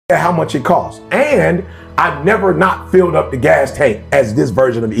how much it costs. And I've never not filled up the gas tank as this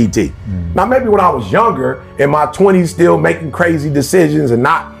version of ET. Now, maybe when I was younger, in my 20s, still making crazy decisions and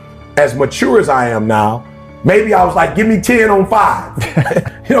not as mature as I am now, maybe I was like, give me 10 on 5.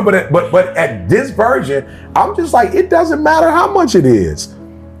 But at this version, I'm just like, it doesn't matter how much it is.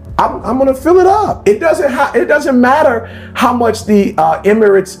 I'm gonna fill it up. It doesn't matter how much the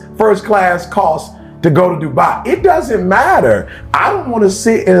Emirates first class costs to go to Dubai. It doesn't matter. I don't want to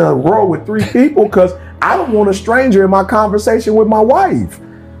sit in a row with 3 people because I don't want a stranger in my conversation with my wife.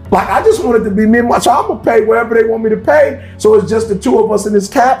 Like, I just want it to be me and my, so I'm gonna pay whatever they want me to pay. So it's just the 2 of us in this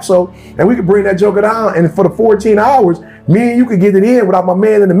capsule, and we can bring that joker down. And for the 14 hours, me and you could get it in without my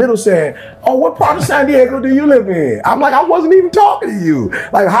man in the middle saying, oh, what part of San Diego do you live in? I'm like, I wasn't even talking to you.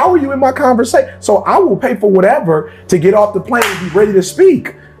 Like, how are you in my conversation? So I will pay for whatever to get off the plane and be ready to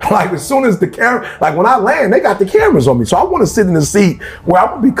speak. Like, as soon as the camera, like when I land, they got the cameras on me. So I want to sit in the seat where I'm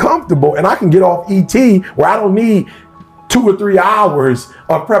gonna be comfortable and I can get off ET where I don't need 2 or 3 hours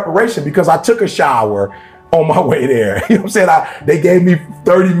of preparation because I took a shower on my way there. You know what I'm saying? They gave me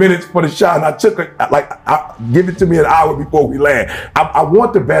 30 minutes for the shower and I took it, give it to me an hour before we land. I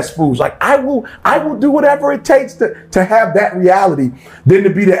want the best foods. Like, I will do whatever it takes to have that reality than to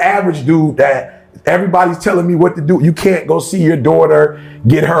be the average dude that everybody's telling me what to do. You can't go see your daughter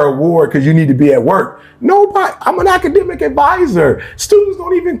get her award because you need to be at work. Nobody, I'm an academic advisor. Students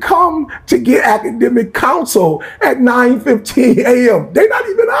don't even come to get academic counsel at 9:15 a.m. They're not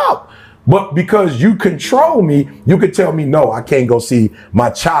even up. But because you control me, you could tell me, no, I can't go see my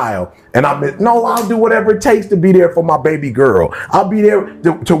child. And I'll do whatever it takes to be there for my baby girl. I'll be there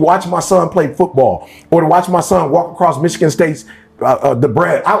to watch my son play football or to watch my son walk across Michigan State's the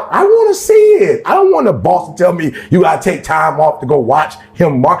bread. I want to see it. I don't want the boss to tell me you got to take time off to go watch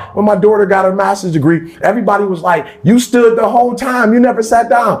him mark. When my daughter got her master's degree, everybody was like, you stood the whole time. You never sat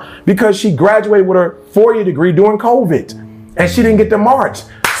down, because she graduated with her 4-year degree during COVID and she didn't get to march.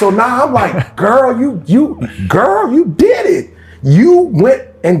 So now I'm like, girl, you did it. You went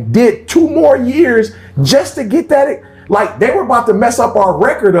and did 2 more years just to get that. Like, they were about to mess up our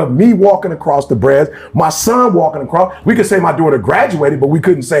record of me walking across the breads, my son walking across. We could say my daughter graduated, but we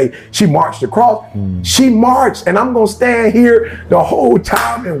couldn't say she marched across. She marched, and I'm gonna stand here the whole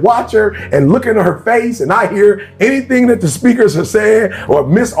time and watch her and look into her face, and I hear anything that the speakers are saying or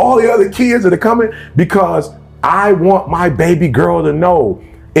miss all the other kids that are coming, because I want my baby girl to know,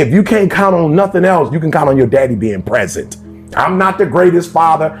 if you can't count on nothing else, you can count on your daddy being present. I'm not the greatest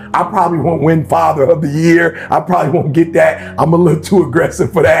father. I probably won't win Father of the Year. I probably won't get that. I'm a little too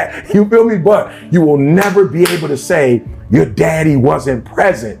aggressive for that. You feel me? But you will never be able to say your daddy wasn't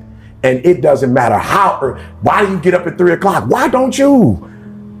present. And it doesn't matter how, or why do you get up at 3 o'clock? Why don't you?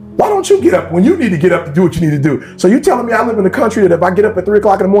 Why don't you get up when you need to get up to do what you need to do? So you telling me I live in a country that if I get up at 3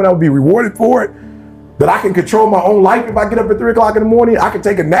 o'clock in the morning, I would be rewarded for it? That I can control my own life if I get up at 3 o'clock in the morning? I can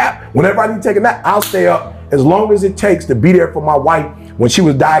take a nap whenever I need to take a nap. I'll stay up as long as it takes to be there for my wife when she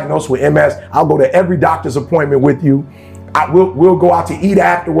was diagnosed with MS. I'll go to every doctor's appointment with you. We'll go out to eat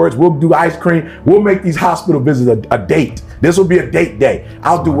afterwards. We'll do ice cream. We'll make these hospital visits a date. This will be a date day.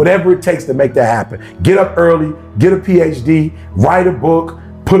 I'll do whatever it takes to make that happen. Get up early, get a PhD, write a book,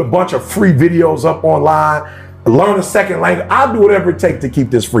 put a bunch of free videos up online, learn a second language. I'll do whatever it takes to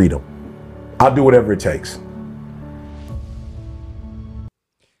keep this freedom. I'll do whatever it takes.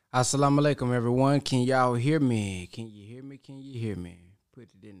 Assalamu alaikum, everyone. Can y'all hear me? Can you hear me? Can you hear me? Put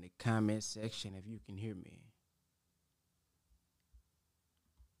it in the comment section if you can hear me.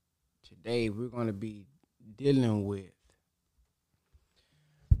 Today, we're going to be dealing with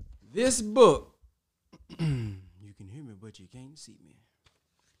this book. You can hear me, but you can't see me.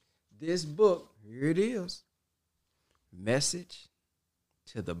 This book, here it is. Message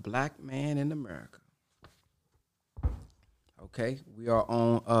to the Black Man in America. Okay, we are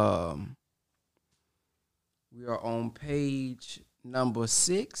on page number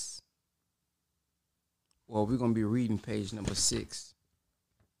 6. Well, we're gonna be reading page number 6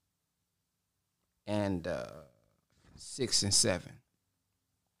 and 6 and 7.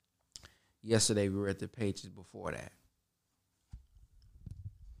 Yesterday we read the pages before that.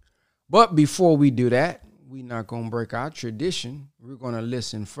 But before we do that, we're not gonna break our tradition. We're gonna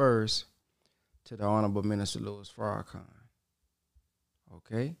listen first to the Honorable Minister Louis Farrakhan.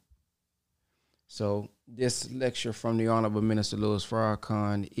 Okay, so this lecture from the Honorable Minister Louis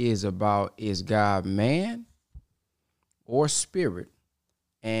Farrakhan is about, is God man or spirit?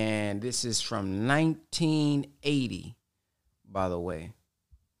 And this is from 1980, by the way.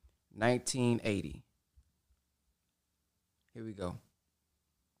 1980. Here we go.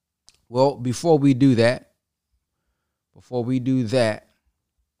 Well, before we do that,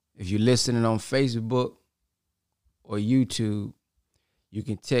 If you're listening on Facebook or YouTube, you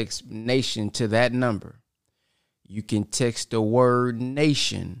can text nation to that number. You can text the word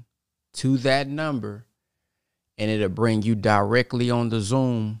nation to that number, and it'll bring you directly on the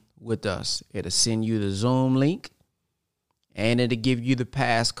Zoom with us. It'll send you the Zoom link, and it'll give you the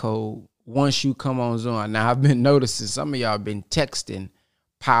passcode once you come on Zoom. Now, I've been noticing some of y'all been texting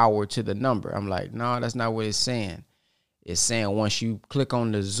power to the number. I'm like, no, that's not what it's saying. It's saying once you click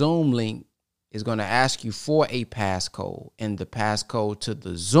on the Zoom link, it's going to ask you for a passcode, and the passcode to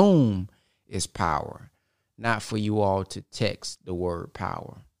the Zoom is power, not for you all to text the word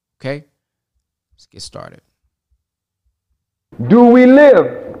power. Okay? Let's get started. Do we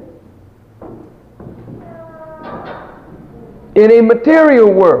live in a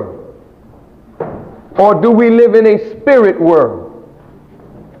material world, or do we live in a spirit world?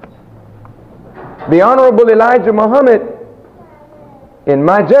 The Honorable Elijah Muhammad, in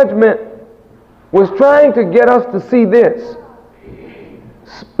my judgment, was trying to get us to see this.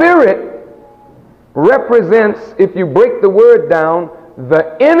 Spirit represents, if you break the word down,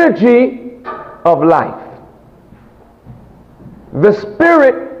 the energy of life. The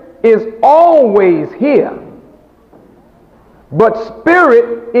spirit is always here, but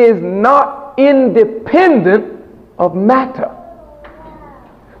spirit is not independent of matter.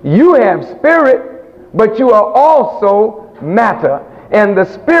 You have spirit, but you are also matter, and the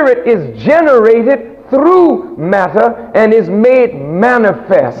spirit is generated through matter and is made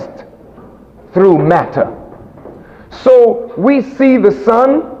manifest through matter. So we see the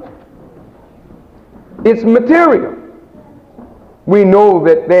sun, it's material. We know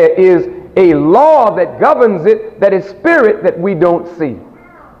that there is a law that governs it, that is spirit, that we don't see.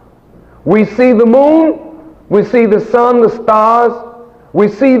 We see the moon, we see the sun, the stars, we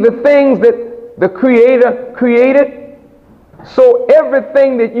see the things that the Creator created. So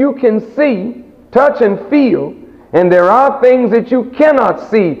everything that you can see, touch, and feel, and there are things that you cannot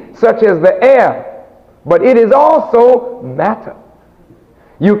see, such as the air, but it is also matter.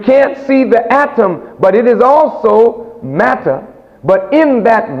 You can't see the atom, but it is also matter. But in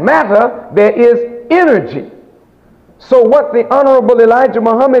that matter, there is energy. So what the Honorable Elijah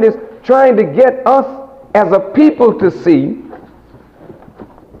Muhammad is trying to get us as a people to see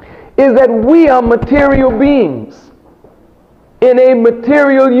is that we are material beings in a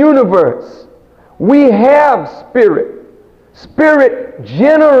material universe. We have spirit. Spirit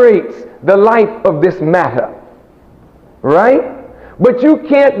generates the life of this matter, right? But you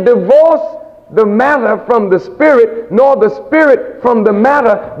can't divorce the matter from the spirit, nor the spirit from the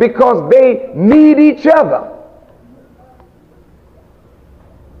matter, because they need each other.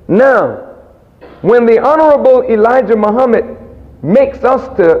 Now, when the Honorable Elijah Muhammad makes us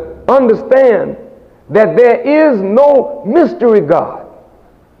to understand that there is no mystery God,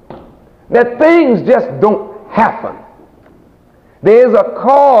 that things just don't happen. There is a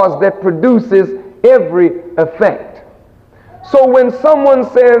cause that produces every effect. So when someone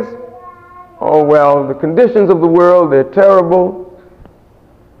says, oh, well, the conditions of the world, they're terrible,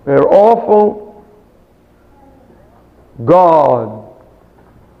 they're awful, God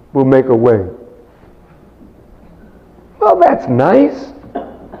will make a way. Well, that's nice,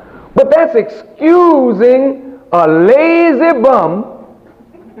 but that's excusing a lazy bum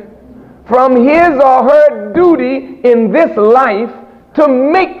from his or her duty in this life to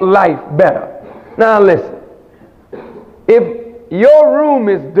make life better. Now listen, if your room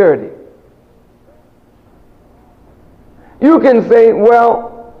is dirty, you can say,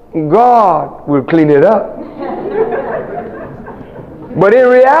 well, God will clean it up. But in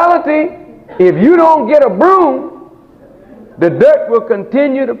reality, if you don't get a broom, the dirt will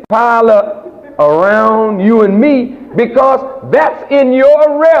continue to pile up around you and me, because that's in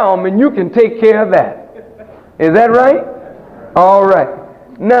your realm and you can take care of that. Is that right? All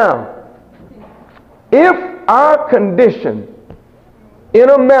right. Now, if our condition in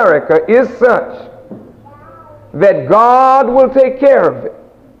America is such that God will take care of it,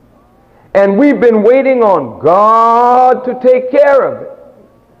 and we've been waiting on God to take care of it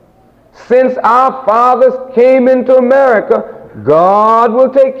since our fathers came into America, God will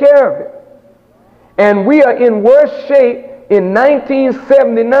take care of it. And we are in worse shape in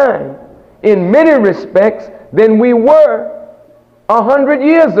 1979 in many respects than we were 100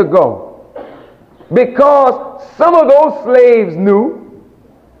 years ago, because some of those slaves knew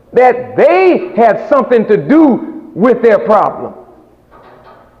that they had something to do with their problem.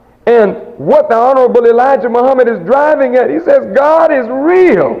 And what the Honorable Elijah Muhammad is driving at, he says, God is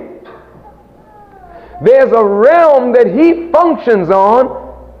real. There's a realm that he functions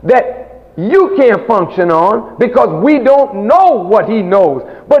on that you can't function on because we don't know what he knows.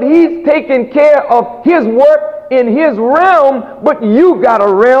 But he's taking care of his work in his realm, but you got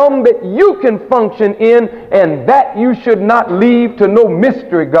a realm that you can function in, and that you should not leave to no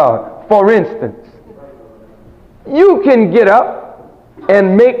mystery God. For instance, you can get up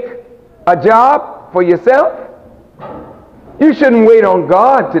and make a job for yourself. You shouldn't wait on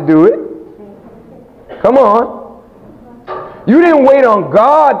God to do it. Come on. You didn't wait on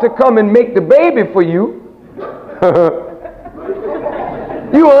God to come and make the baby for you.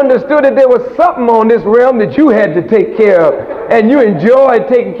 You understood that there was something on this realm that you had to take care of, and you enjoyed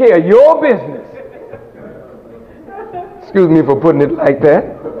taking care of your business. Excuse me for putting it like that.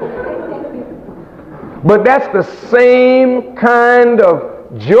 But that's the same kind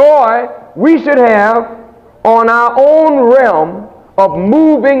of joy we should have on our own realm of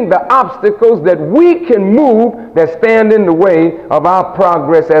moving the obstacles that we can move that stand in the way of our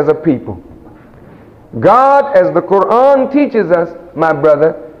progress as a people. God, as the Quran teaches us, my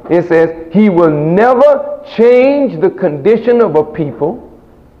brother, it says he will never change the condition of a people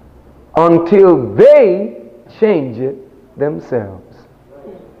until they change it themselves.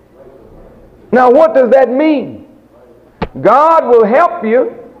 Now, what does that mean? God will help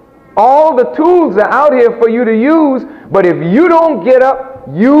you. All the tools are out here for you to use, but if you don't get up,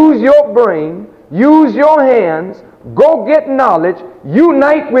 use your brain, use your hands, go get knowledge,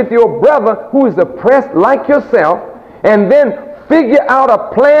 unite with your brother who is oppressed like yourself, and then figure out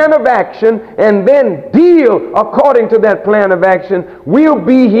a plan of action and then deal according to that plan of action, we'll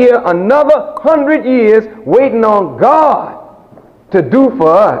be here another 100 years waiting on God to do for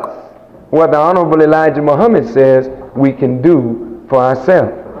us what the Honorable Elijah Muhammad says we can do for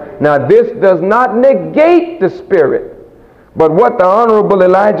ourselves. Now, this does not negate the spirit, but what the Honorable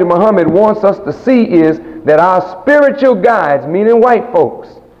Elijah Muhammad wants us to see is that our spiritual guides, meaning white folks,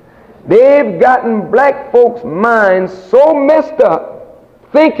 they've gotten black folks' minds so messed up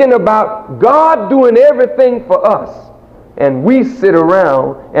thinking about God doing everything for us, and we sit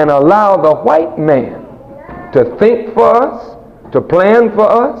around and allow the white man to think for us, to plan for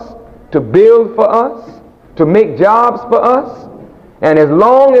us, to build for us, to make jobs for us. And as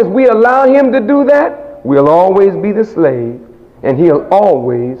long as we allow him to do that, we'll always be the slave and he'll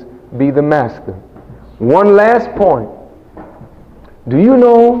always be the master. One last point. Do you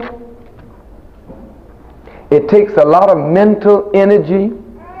know it takes a lot of mental energy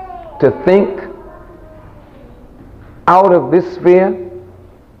to think out of this sphere?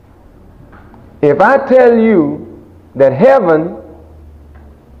 If I tell you that heaven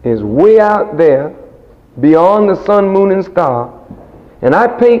is way out there beyond the sun, moon, and star, and I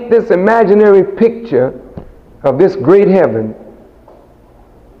paint this imaginary picture of this great heaven,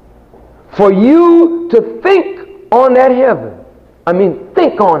 for you to think on that heaven, I mean,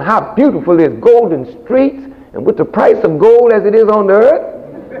 think on how beautiful it is, golden streets, and with the price of gold as it is on the earth.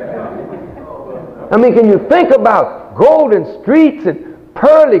 I mean, can you think about golden streets and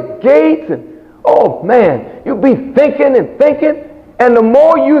pearly gates? And oh man, you'll be thinking and thinking, and the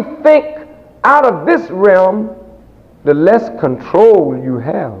more you think out of this realm, the less control you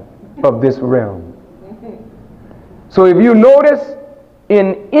have of this realm. So if you notice,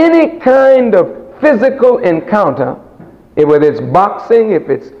 in any kind of physical encounter, whether it's boxing, if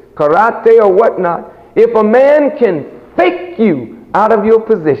it's karate or whatnot, if a man can fake you out of your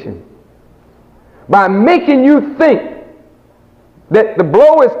position by making you think that the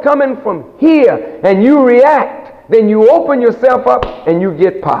blow is coming from here and you react, then you open yourself up and you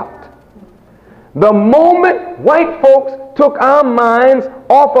get popped. The moment white folks took our minds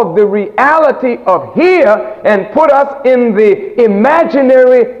off of the reality of here and put us in the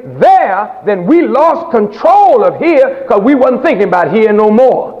imaginary there, then we lost control of here because we wasn't thinking about here no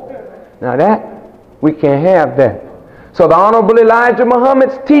more. Now that, we can't have that. So the Honorable Elijah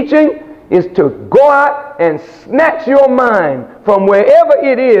Muhammad's teaching is to go out and snatch your mind from wherever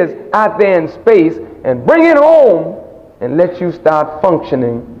it is out there in space and bring it home and let you start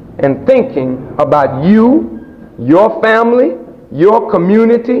functioning and thinking about you, your family, your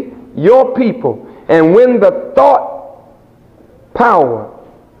community, your people. And when the thought power,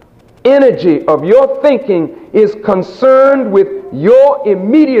 energy of your thinking is concerned with your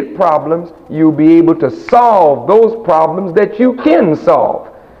immediate problems, you'll be able to solve those problems that you can solve.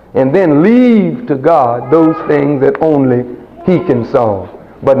 And then leave to God those things that only He can solve.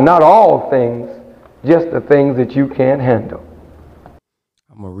 But not all things, just the things that you can't handle.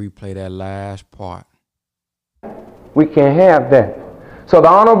 I'm going to replay that last part. We can't have that. So the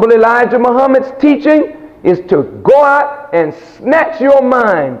Honorable Elijah Muhammad's teaching is to go out and snatch your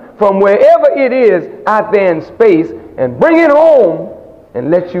mind from wherever it is out there in space and bring it home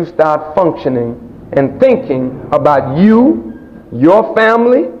and let you start functioning and thinking about you, your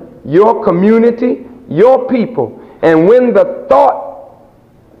family, your community, your people. And when the thought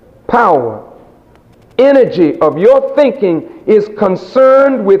power, energy of your thinking is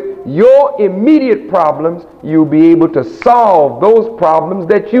concerned with your immediate problems, you'll be able to solve those problems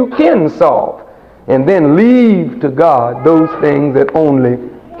that you can solve. And then leave to God those things that only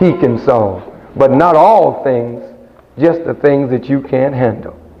He can solve. But not all things, just the things that you can't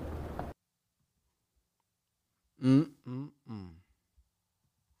handle.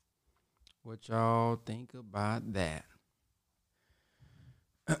 What y'all think about that?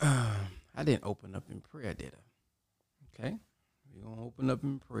 I didn't open up in prayer, did I? Okay. We're going to open up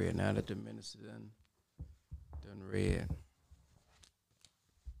in prayer now that the minister done read.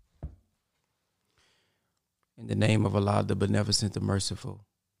 In the name of Allah, the beneficent, the merciful.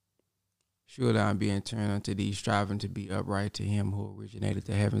 Surely I am being turned unto thee, striving to be upright to him who originated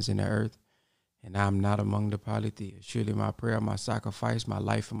the heavens and the earth. And I am not among the polytheists. Surely my prayer, my sacrifice, my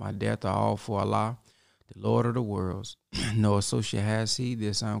life, and my death are all for Allah, the Lord of the worlds. No associate has he,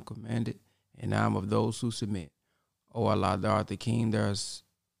 this I am commanded, and I am of those who submit. O Allah, thou art the King, there is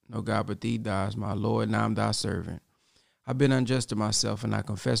no God but thee, thou art my Lord, and I am thy servant. I've been unjust to myself, and I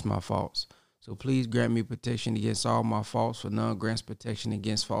confess my faults. So please grant me protection against all my faults, for none grants protection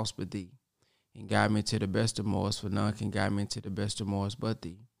against faults but thee. And guide me to the best of moors, for none can guide me to the best of moors but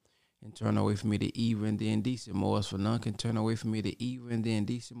thee. And turn away from me the evil and the indecent moors, for none can turn away from me the evil and the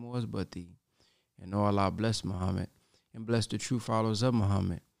indecent moors but thee. And O Allah, bless Muhammad, and bless the true followers of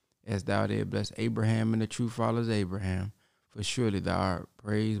Muhammad, as thou did bless Abraham and the true followers of Abraham, for surely thou art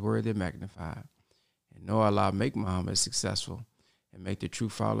praiseworthy and magnified. And O Allah, make Muhammad successful, and make the true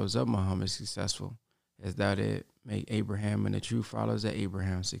followers of Muhammad successful, as thou did make Abraham and the true followers of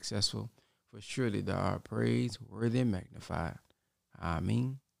Abraham successful, for surely thou art praiseworthy and magnified.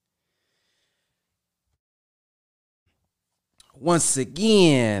 Ameen. Once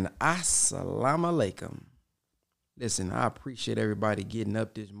again, assalamu alaikum. Listen, I appreciate everybody getting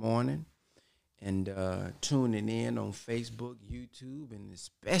up this morning and tuning in on Facebook, YouTube, and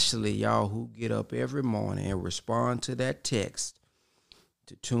especially y'all who get up every morning and respond to that text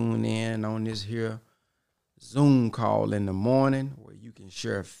to tune in on this here Zoom call in the morning where you can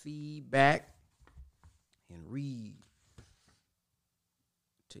share feedback and read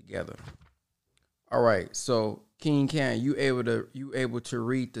together. All right, so King Can, you able to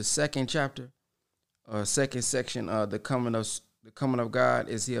read the second chapter, second section, the coming of God?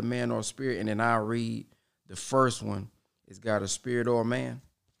 Is he a man or a spirit? And then I'll read the first one. Is God a spirit or a man?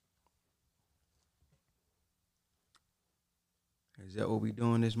 Is that what we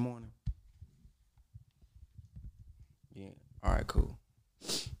doing this morning? Yeah. All right, cool.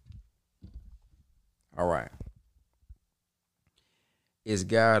 All right. Is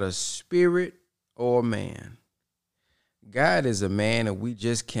God a spirit or a man? God is a man, and we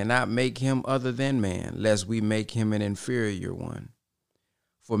just cannot make him other than man, lest we make him an inferior one.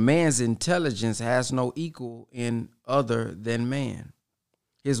 For man's intelligence has no equal in other than man.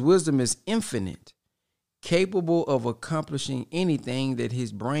 His wisdom is infinite, capable of accomplishing anything that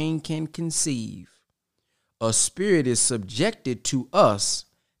his brain can conceive. A spirit is subjected to us,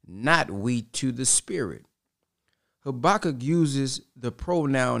 not we to the spirit. Habakkuk uses the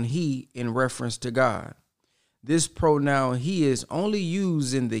pronoun he in reference to God. This pronoun he is only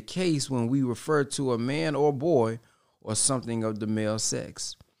used in the case when we refer to a man or boy or something of the male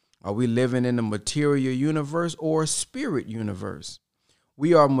sex. Are we living in a material universe or a spirit universe?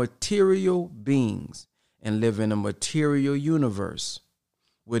 We are material beings and live in a material universe.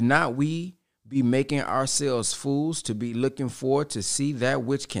 Would not we be making ourselves fools to be looking forward to see that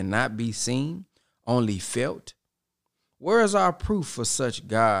which cannot be seen, only felt? Where is our proof for such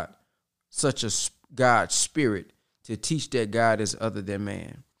a God's spirit to teach that God is other than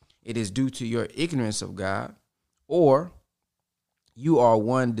man? It is due to your ignorance of God, or you are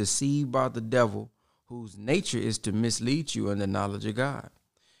one deceived by the devil, whose nature is to mislead you in the knowledge of God.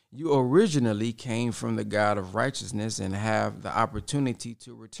 You originally came from the God of righteousness and have the opportunity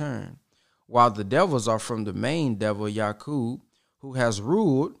to return, while the devils are from the main devil, Yaqub, who has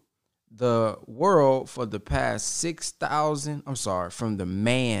ruled the world for the past from the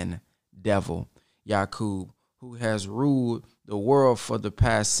man devil, Yaqub, who has ruled the world for the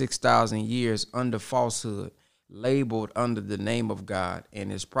past 6,000 years under falsehood, labeled under the name of God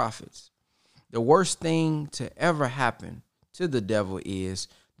and his prophets. The worst thing to ever happen to the devil is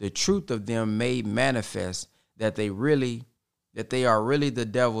the truth of them made manifest, that they are really the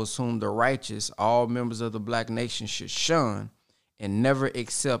devils whom the righteous, all members of the black nation, should shun and never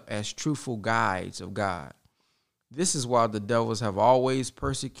accept as truthful guides of God. This is why the devils have always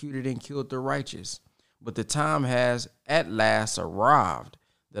persecuted and killed the righteous. But the time has at last arrived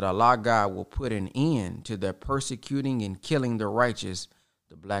that Allah God will put an end to their persecuting and killing the righteous,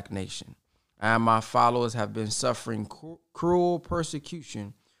 the black nation. I and my followers have been suffering cruel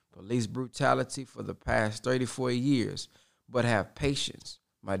persecution, police brutality for the past 34 years, but have patience,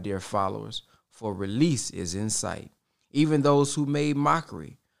 my dear followers, for release is in sight. Even those who made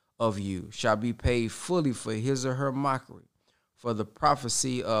mockery of you shall be paid fully for his or her mockery. For the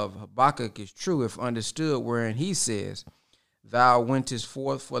prophecy of Habakkuk is true if understood, wherein he says, Thou wentest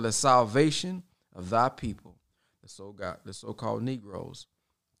forth for the salvation of thy people, the so-called Negroes,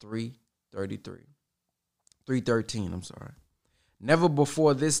 3:13. Never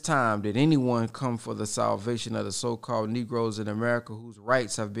before this time did anyone come for the salvation of the so-called Negroes in America whose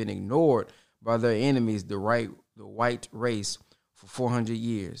rights have been ignored by their enemies, the white race, for 400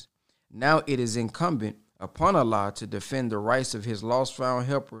 years. Now it is incumbent upon Allah to defend the rights of his lost found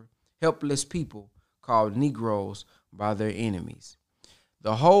helpless people called Negroes by their enemies.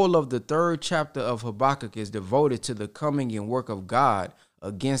 The whole of the 3rd chapter of Habakkuk is devoted to the coming and work of God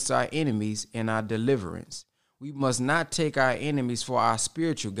against our enemies and our deliverance. We must not take our enemies for our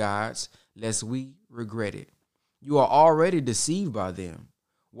spiritual guides, lest we regret it. You are already deceived by them.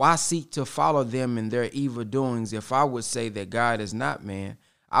 Why seek to follow them in their evil doings? If I would say that God is not man,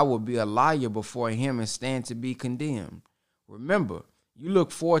 I would be a liar before him and stand to be condemned. Remember, you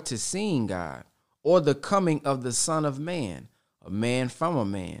look forward to seeing God, or the coming of the Son of Man, a man from a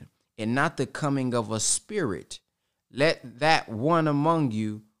man, and not the coming of a spirit. Let that one among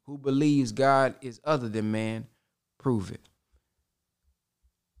you who believes God is other than man prove it.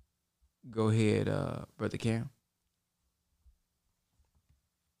 Go ahead, Brother Cam.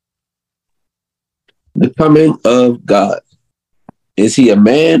 The coming of God. Is he a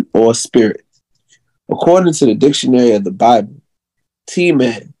man or a spirit? According to the dictionary of the Bible,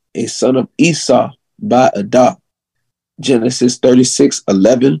 T-Man, a son of Esau by Adah, Genesis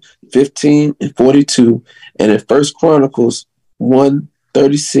 36:11, 15, and 42, and in 1 Chronicles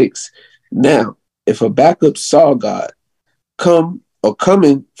 1:36. Now, if Habakkuk saw God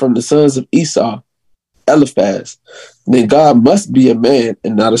coming from the sons of Esau, Eliphaz, then God must be a man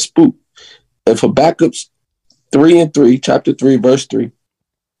and not a spook. If Habakkuk's 3:3, chapter 3, verse 3,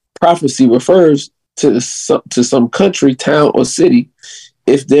 prophecy refers to some country, town, or city,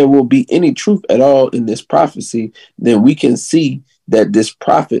 if there will be any truth at all in this prophecy, then we can see that this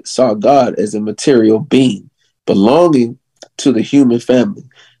prophet saw God as a material being belonging to the human family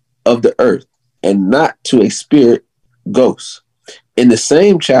of the earth and not to a spirit ghost. In the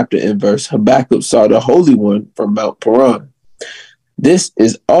same chapter and verse, Habakkuk saw the Holy One from Mount Paran. This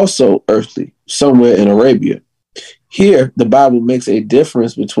is also earthly, somewhere in Arabia. Here, the Bible makes a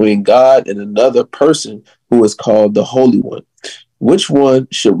difference between God and another person who is called the Holy One. Which one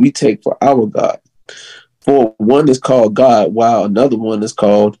should we take for our God? For one is called God, while another one is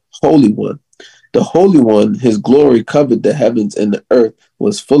called Holy One. The Holy One, his glory covered the heavens and the earth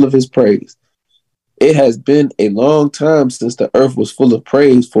was full of his praise. It has been a long time since the earth was full of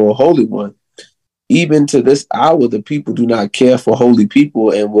praise for a Holy One. Even to this hour, the people do not care for holy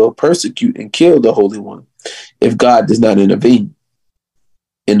people and will persecute and kill the Holy One if God does not intervene.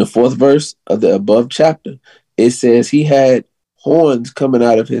 In the 4th verse of the above chapter, it says he had horns coming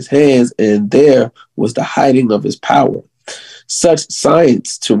out of his hands, and there was the hiding of his power. Such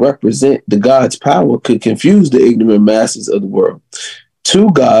science to represent the God's power could confuse the ignorant masses of the world.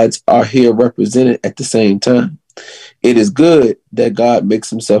 Two gods are here represented at the same time. It is good that God makes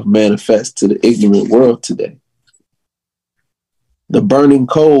himself manifest to the ignorant world today. The burning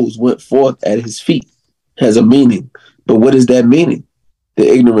coals went forth at his feet has a meaning, but what is that meaning? The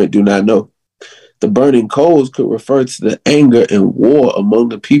ignorant do not know. The burning coals could refer to the anger and war among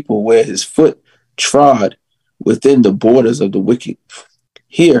the people where his foot trod within the borders of the wicked.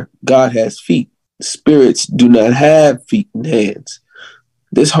 Here, God has feet. Spirits do not have feet and hands.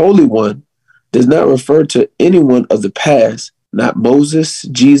 This Holy One does not refer to anyone of the past, not Moses,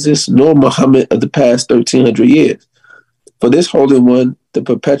 Jesus, nor Muhammad of the past 1300 years. For this Holy One, the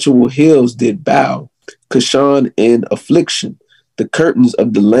perpetual hills did bow, Kashan in affliction. The curtains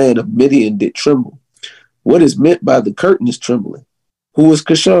of the land of Midian did tremble. What is meant by the curtains trembling? Who is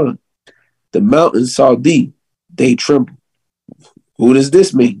Kashan? The mountains saw thee, they trembled. Who does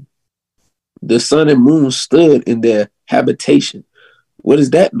this mean? The sun and moon stood in their habitation. What does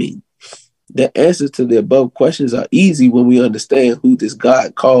that mean? The answers to the above questions are easy when we understand who this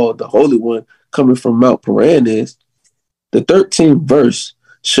God called the Holy One coming from Mount Paran is. The 13th verse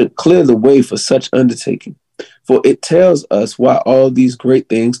should clear the way for such undertaking, for it tells us why all these great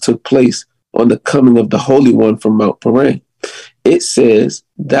things took place on the coming of the Holy One from Mount Paran. It says,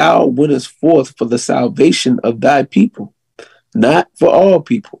 thou wentest forth for the salvation of thy people, not for all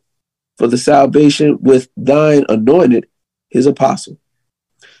people, for the salvation with thine anointed, his apostle.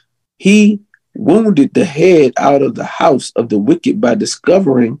 He wounded the head out of the house of the wicked by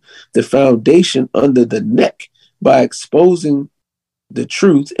discovering the foundation under the neck, by exposing the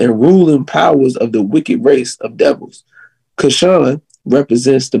truth and ruling powers of the wicked race of devils. Kashan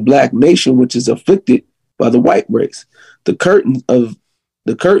represents the black nation, which is afflicted by the white race. The curtains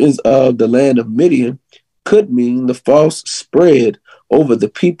of the land of Midian could mean the false spread over the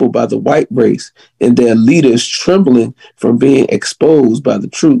people by the white race and their leaders trembling from being exposed by the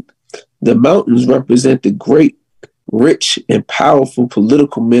truth. The mountains represent the great, rich, and powerful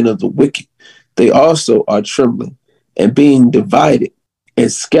political men of the wicked. They also are trembling and being divided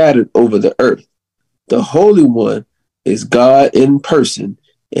and scattered over the earth. The Holy One is God in person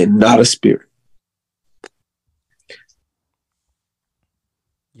and not a spirit.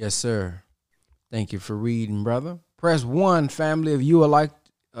 Yes, sir. Thank you for reading, brother. Press 1, family, if you would like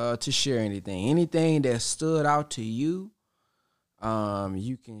to share anything that stood out to you.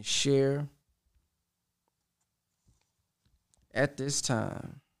 You can share at this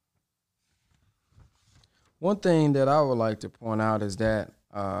time. One thing that I would like to point out is that,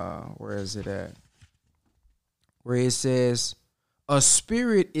 where is it at? Where it says, a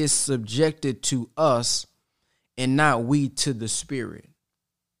spirit is subjected to us and not we to the spirit.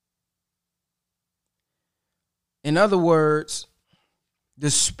 In other words, the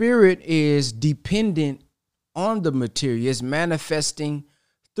spirit is dependent on the material. It's manifesting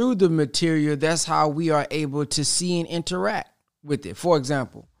through the material. That's how we are able to see and interact with it. For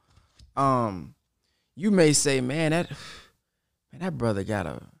example, you may say, man, that brother got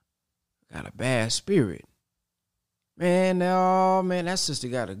a bad spirit. Man, oh man, that sister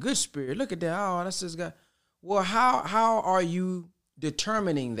got a good spirit. Look at that. Oh, that sister got. Well, how are you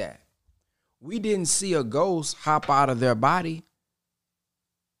determining that? We didn't see a ghost hop out of their body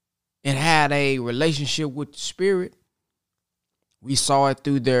and had a relationship with the spirit. We saw it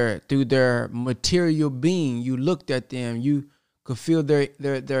through their material being. You looked at them, you could feel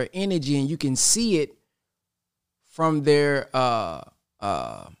their energy, and you can see it from their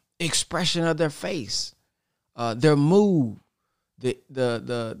expression of their face, their mood,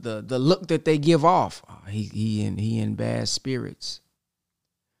 the look that they give off. Oh, he in bad spirits.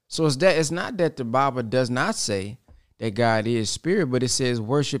 So it's not that the Bible does not say that God is spirit, but it says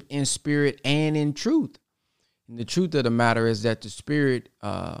worship in spirit and in truth. And the truth of the matter is that the spirit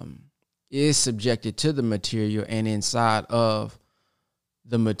is subjected to the material and inside of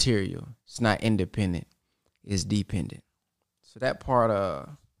the material. It's not independent, it's dependent. So that part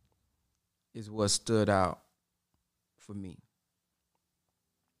is what stood out for me.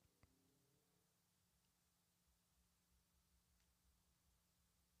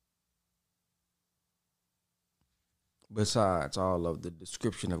 Besides all of the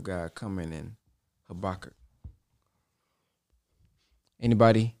description of God coming in Habakkuk.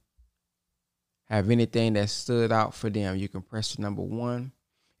 Anybody have anything that stood out for them? You can press the number 1.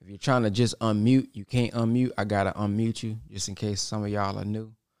 If you're trying to just unmute, you can't unmute. I got to unmute you just in case some of y'all are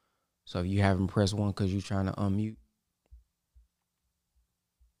new. So if you haven't pressed 1 because you're trying to unmute.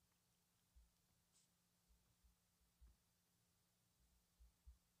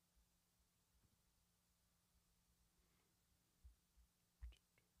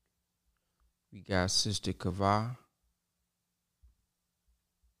 We got Sister Kava.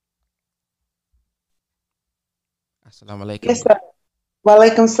 Assalamu alaikum. Yes, sir. Wa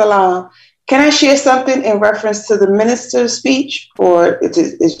alaikum salam. Can I share something in reference to the minister's speech, or it's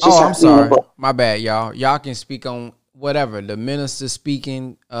just? Oh, I'm sorry. My bad, y'all. Y'all can speak on whatever the minister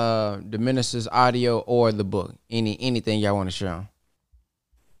speaking, the minister's audio, or the book. Anything y'all want to share.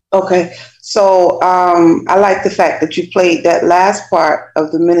 Okay, so I like the fact that you played that last part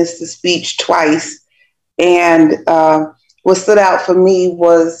of the minister's speech twice, and what stood out for me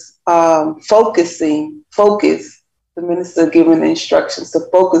was focus. The minister giving the instructions to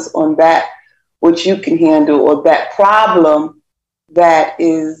focus on that which you can handle, or that problem that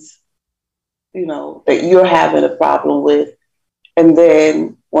is, that you're having a problem with, and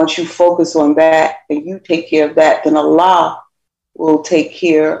then once you focus on that and you take care of that, then Allah will take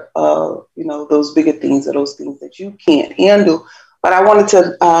care of, those bigger things, or those things that you can't handle. But I wanted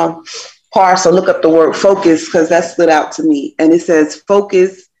to parse or look up the word focus, because that stood out to me. And it says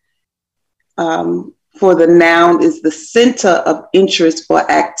focus for the noun is the center of interest or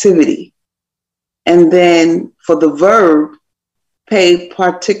activity. And then for the verb, pay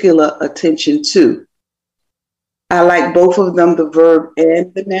particular attention to. I like both of them, the verb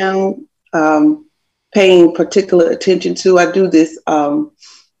and the noun. paying particular attention to. I do this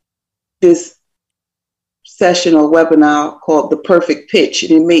this session or webinar called The Perfect Pitch,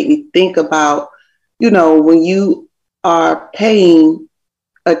 and it made me think about, when you are paying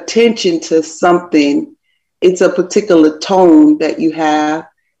attention to something, it's a particular tone that you have.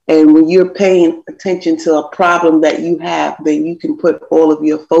 And when you're paying attention to a problem that you have, then you can put all of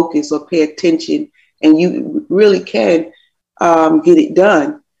your focus or pay attention, and you really can get it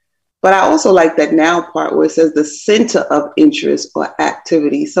done. But I also like that now part where it says the center of interest or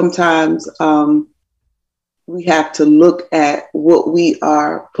activity. Sometimes we have to look at what we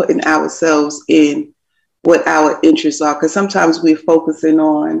are putting ourselves in, what our interests are, because sometimes we're focusing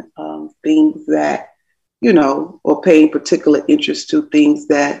on things that, or paying particular interest to things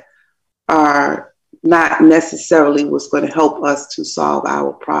that are not necessarily what's going to help us to solve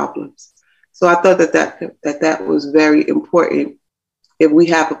our problems. So I thought that was very important. If we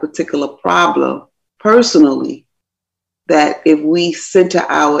have a particular problem personally, that if we center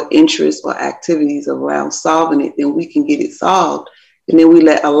our interests or activities around solving it, then we can get it solved. And then we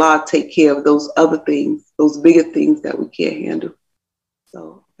let Allah take care of those other things, those bigger things that we can't handle.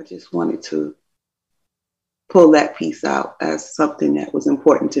 So I just wanted to pull that piece out as something that was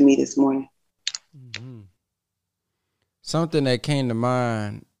important to me this morning. Mm-hmm. Something that came to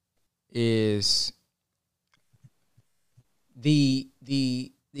mind is the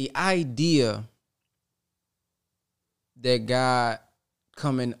idea that God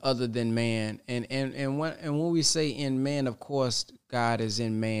coming other than man, and when we say in man, of course, God is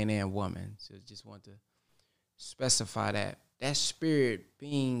in man and woman. So just want to specify that spirit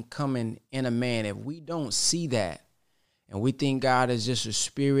being coming in a man. If we don't see that, and we think God is just a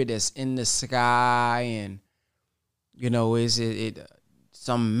spirit that's in the sky, and is it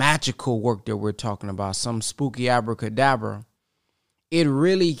some magical work that we're talking about, some spooky abracadabra, it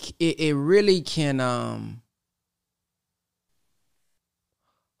really can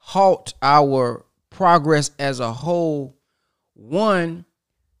halt our progress as a whole. One,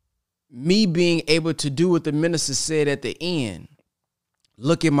 me being able to do what the minister said at the end,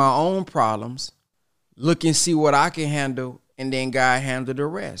 look at my own problems, look and see what I can handle, and then God handle the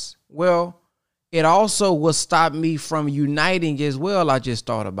rest. Well, it also will stop me from uniting as well, I just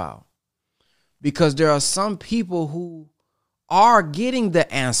thought about. Because there are some people who are getting the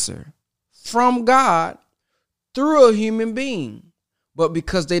answer from God through a human being. But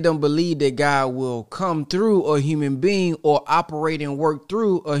because they don't believe that God will come through a human being or operate and work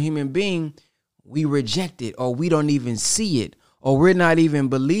through a human being, we reject it, or we don't even see it, or we're not even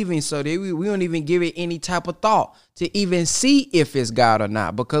believing, so that we don't even give it any type of thought to even see if it's God or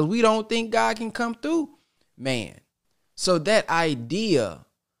not, because we don't think God can come through, man. So that idea,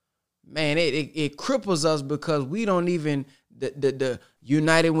 man, it cripples us, because we don't even, the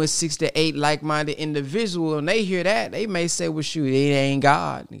united with 6 to 8 like-minded individual, and they hear that, they may say, well, shoot, it ain't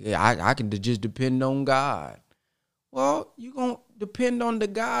God. I can just depend on God. Well, you're going to depend on the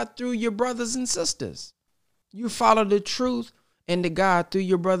God through your brothers and sisters. You follow the truth and the God through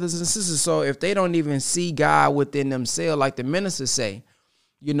your brothers and sisters. So if they don't even see God within themselves, like the ministers say,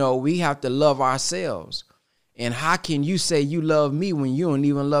 we have to love ourselves. And how can you say you love me when you don't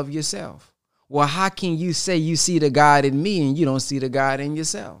even love yourself? Well, how can you say you see the God in me and you don't see the God in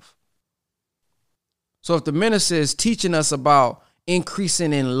yourself? So if the minister is teaching us about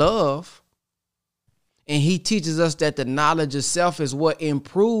increasing in love, and he teaches us that the knowledge of self is what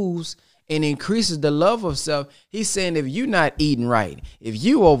improves and increases the love of self, he's saying if you're not eating right, if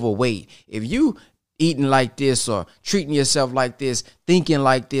you overweight, if you eating like this or treating yourself like this, thinking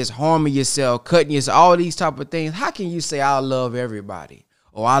like this, harming yourself, cutting yourself, all these type of things, how can you say I love everybody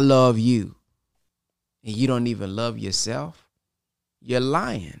or I love you? And you don't even love yourself? You're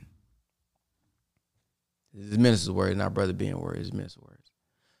lying. This is minister's words, not brother being words. It's minister's words.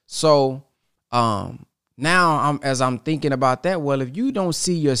 So now as I'm thinking about that, well, if you don't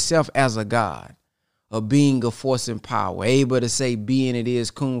see yourself as a God, a being of force and power, able to say being it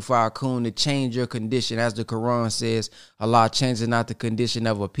is, kun fayakun, to change your condition, as the Quran says, Allah changes not the condition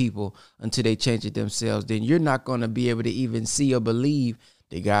of a people until they change it themselves, then you're not going to be able to even see or believe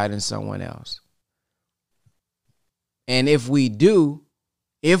the God in someone else. And if we do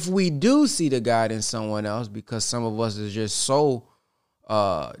see the God in someone else, because some of us is just so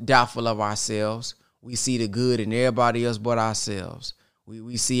doubtful of ourselves, we see the good in everybody else but ourselves.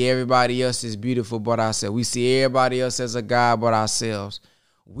 We see everybody else as beautiful but ourselves. We see everybody else as a God but ourselves.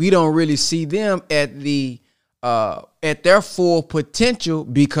 We don't really see them at their full potential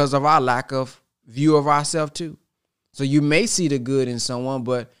because of our lack of view of ourselves too. So you may see the good in someone,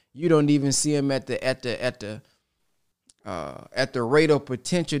 but you don't even see them at the at the rate of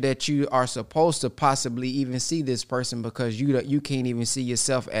potential that you are supposed to possibly even see this person, because you can't even see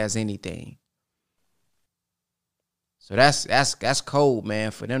yourself as anything. So that's cold,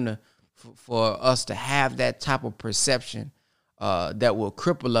 man. For them to, for us to have that type of perception that will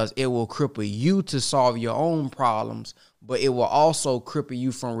cripple us. It will cripple you to solve your own problems, but it will also cripple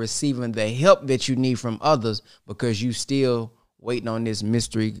you from receiving the help that you need from others, because you still waiting on this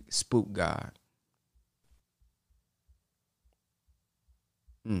mystery spook God.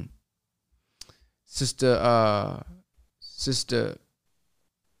 Sister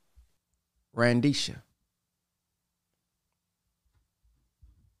Randisha.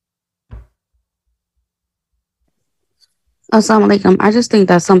 Assalamu alaikum. I just think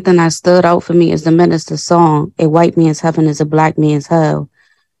that something that stood out for me is the minister's song, "A white man's heaven is a black man's hell."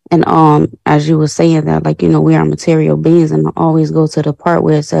 And as you were saying that, like, we are material beings, and I always go to the part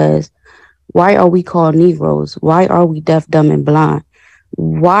where it says, why are we called Negroes? Why are we deaf, dumb, and blind?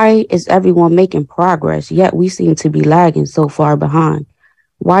 Why is everyone making progress, yet we seem to be lagging so far behind?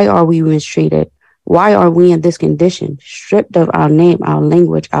 Why are we mistreated? Why are we in this condition, stripped of our name, our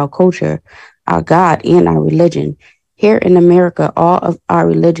language, our culture, our God, and our religion? Here in America, all of our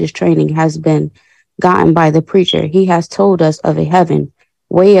religious training has been gotten by the preacher. He has told us of a heaven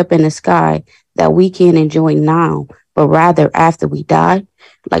way up in the sky that we can't enjoy now, but rather after we die.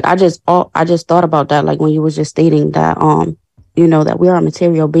 Like, I just thought about that, like when you was just stating that that we are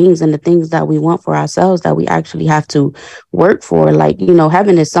material beings, and the things that we want for ourselves that we actually have to work for. Like,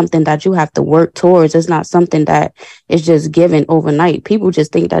 heaven is something that you have to work towards. It's not something that is just given overnight. People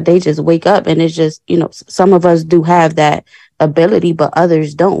just think that they just wake up and it's just, some of us do have that ability, but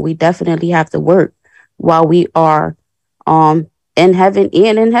others don't. We definitely have to work while we are in heaven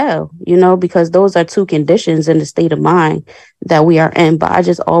and in hell, because those are two conditions in the state of mind that we are in. But I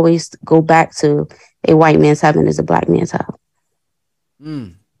just always go back to a white man's heaven is a black man's hell.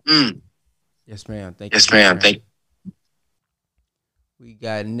 Yes, ma'am. Thank you. Yes, ma'am. Thank you. We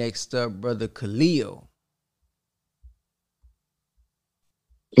got next up Brother Khalil.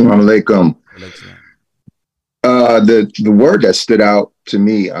 Assalamu alaikum. The word that stood out to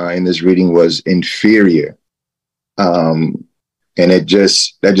me in this reading was inferior. And that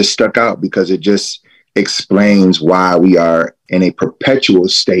just stuck out because it just explains why we are in a perpetual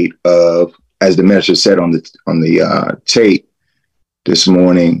state of, as the minister said on the tape this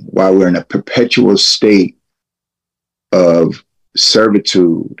morning, why we're in a perpetual state of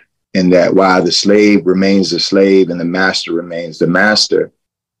servitude, and that why the slave remains the slave and the master remains the master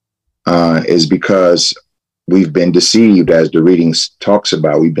is because we've been deceived, as the reading talks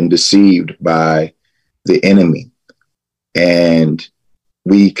about. We've been deceived by the enemy. And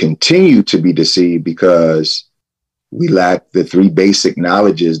we continue to be deceived because we lack the three basic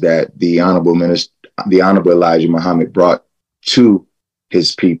knowledges that the Honorable Elijah Muhammad brought to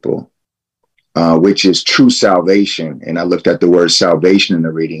his people, which is true salvation. And I looked at the word salvation in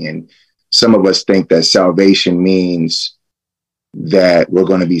the reading, and some of us think that salvation means that we're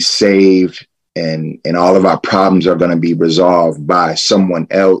going to be saved and all of our problems are going to be resolved by someone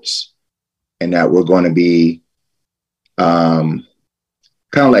else, and that we're going to be kind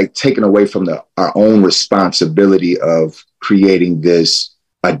of like taken away from our own responsibility of creating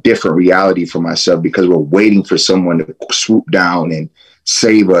a different reality for myself, because we're waiting for someone to swoop down and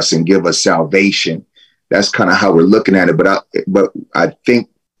save us and give us salvation. That's kind of how we're looking at it. But I think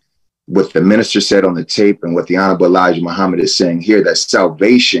what the minister said on the tape and what the Honorable Elijah Muhammad is saying here, that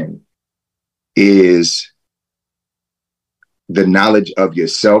salvation is the knowledge of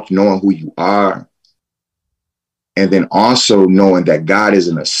yourself, knowing who you are, and then also knowing that God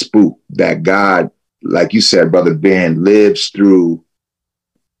isn't a spook, that God, like you said, Brother Ben, lives through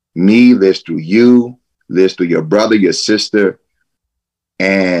me, lives through you, lives through your brother, your sister.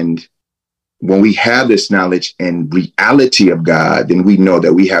 And when we have this knowledge and reality of God, then we know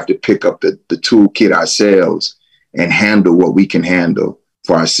that we have to pick up the toolkit ourselves and handle what we can handle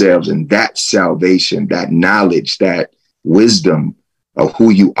for ourselves. And that salvation, that knowledge, that wisdom of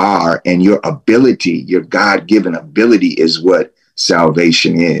who you are and your ability, your God-given ability, is what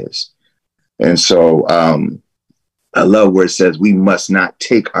salvation is. And so I love where it says we must not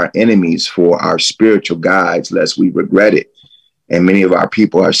take our enemies for our spiritual guides, lest we regret it. And many of our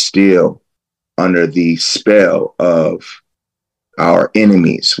people are still under the spell of our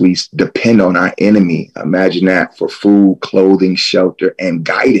enemies. We depend on our enemy. Imagine that, for food, clothing, shelter, and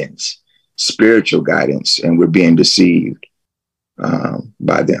guidance, spiritual guidance. And we're being deceived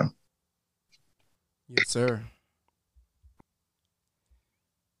by them. Yes, sir.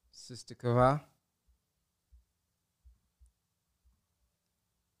 Sister Kava.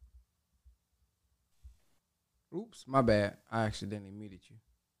 Oops, my bad. I accidentally muted you.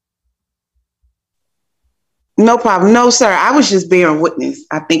 No problem. No, sir. I was just bearing witness.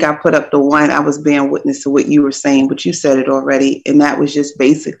 I think I put up the one. I was bearing witness to what you were saying, but you said it already. And that was just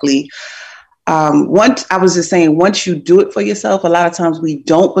basically, once I was just saying, once you do it for yourself, a lot of times we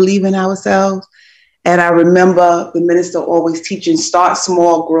don't believe in ourselves. And I remember the minister always teaching, start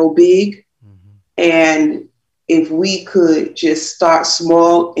small, grow big. Mm-hmm. And if we could just start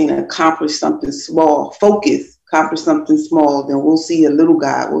small and accomplish something small, focus, accomplish something small, then we'll see a little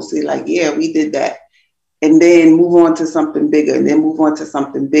God. We'll see like, yeah, we did that. And then move on to something bigger, and then move on to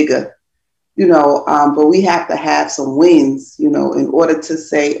something bigger, but we have to have some wins, in order to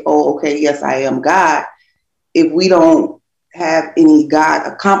say, oh, okay, yes, I am God. If we don't have any God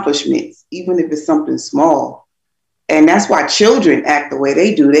accomplishments, even if it's something small. And that's why children act the way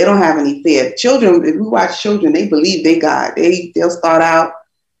they do. They don't have any fear. Children, if we watch children, they believe they God. They'll start out,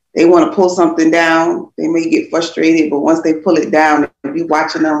 they want to pull something down. They may get frustrated, but once they pull it down, if you're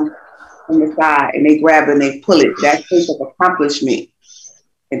watching them on the side and they grab it and they pull it, that sense of accomplishment.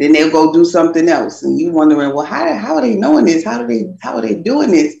 And then they'll go do something else. And you wondering, well, how are they knowing this? How are they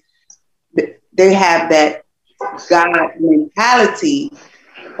doing this? They have that God mentality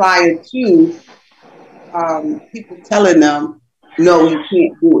prior to people telling them, no, you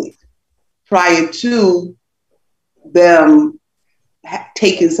can't do it. Prior to them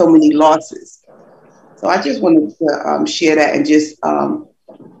taking so many losses. So I just wanted to share that and just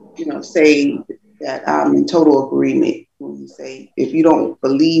say that I'm in total agreement when you say, if you don't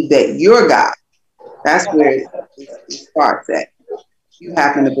believe that you're God, that's where it starts at. You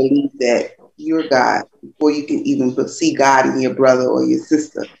happen to believe that you're God before you can even see God in your brother or your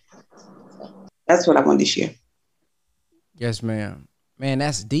sister. That's what I wanted to share. Yes, ma'am. Man,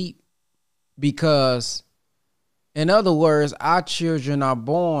 that's deep. Because, in other words, our children are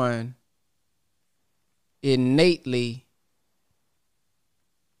born innately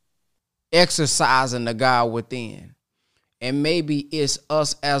exercising the God within. And maybe it's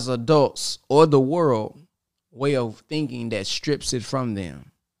us as adults or the world way of thinking that strips it from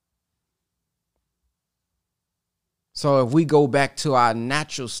them. So if we go back to our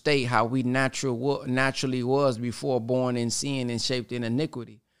natural state, how we naturally was before born in sin and shaped in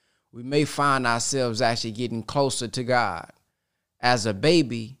iniquity, we may find ourselves actually getting closer to God as a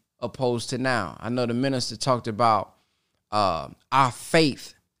baby opposed to now. I know the minister talked about our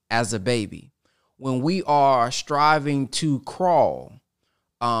faith as a baby. When we are striving to crawl,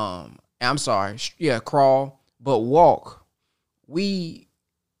 crawl, but walk, we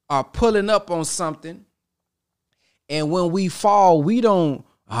are pulling up on something. And when we fall, we don't,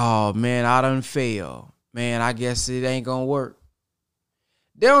 oh man, I done failed. Man, I guess it ain't gonna work.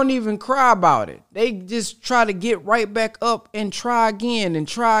 They don't even cry about it. They just try to get right back up and try again and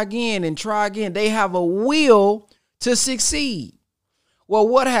try again and try again. They have a will to succeed. Well,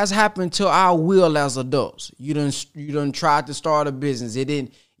 what has happened to our will as adults? You done tried to start a business. You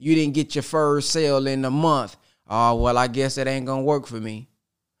didn't get your first sale in a month. Oh, well, I guess it ain't gonna work for me.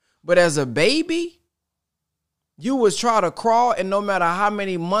 But as a baby, you was try to crawl, and no matter how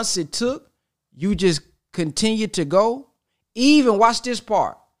many months it took, you just continue to go. Even, watch this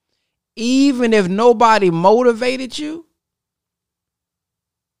part, even if nobody motivated you.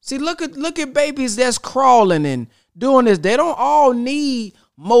 See, look at babies that's crawling and doing this. They don't all need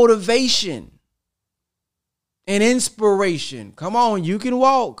motivation and inspiration. Come on, you can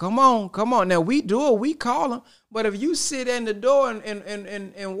walk. Come on. Now we do it. We call them. But if you sit in the door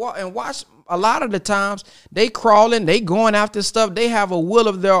and watch, a lot of the times they crawling, they going after stuff. They have a will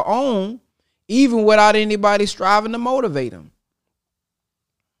of their own, even without anybody striving to motivate them.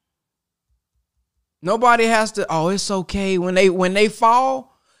 Nobody has to, oh, it's okay. When they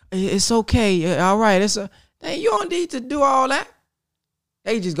fall, it's okay. All right. You don't need to do all that.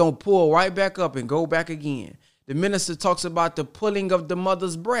 They just going to pull right back up and go back again. The minister talks about the pulling of the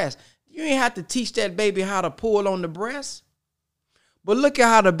mother's breast. You ain't have to teach that baby how to pull on the breast. But look at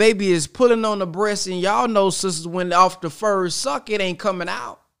how the baby is pulling on the breast. And y'all know, sisters, when off the first suck, it ain't coming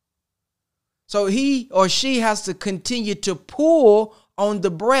out. So he or she has to continue to pull on the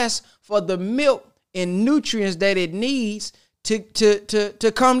breast for the milk and nutrients that it needs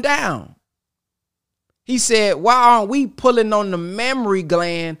to come down. He said, why aren't we pulling on the mammary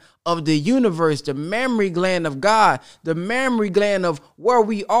gland of the universe, the mammary gland of God, the mammary gland of where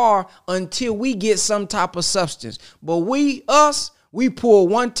we are until we get some type of substance? But we pull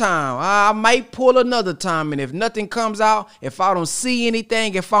one time. I might pull another time. And if nothing comes out, if I don't see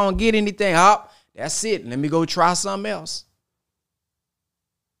anything, if I don't get anything up, that's it. Let me go try something else.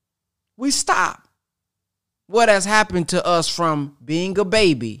 We stop. What has happened to us from being a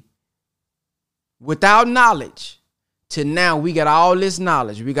baby without knowledge to now we got all this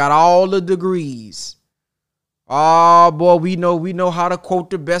knowledge. We got all the degrees. Oh boy, we know how to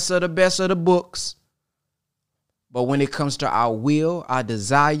quote the best of the books. But when it comes to our will, our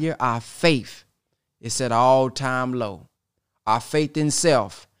desire, our faith, it's at an all-time low. Our faith in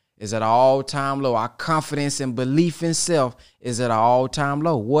self is at an all-time low. Our confidence and belief in self is at an all-time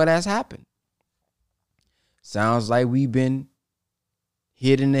low. What has happened? Sounds like we've been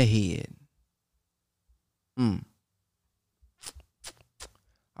hit in the head.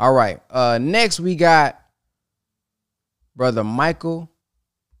 All right. Next we got Brother Michael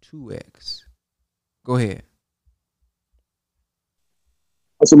 2X. Go ahead.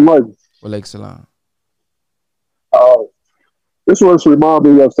 Assalamu Walaikum salam. This one's remind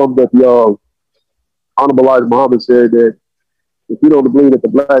me of something that the Honorable Elijah Muhammad said, that if you don't believe that the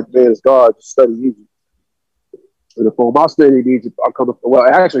black man is God, just study Egypt. And if on my study in Egypt, I come up. Well,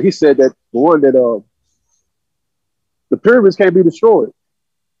 actually, he said that the one that the pyramids can't be destroyed.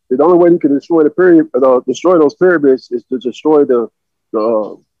 The only way you can destroy destroy those pyramids is to destroy the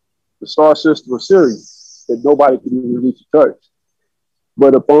star system of Sirius that nobody can even reach or touch.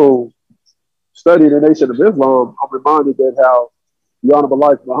 But upon studying the Nation of Islam, I'm reminded that how the Honorable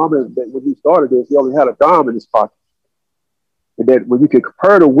Elijah Muhammad, that when he started this, he only had a dime in his pocket. And that when you can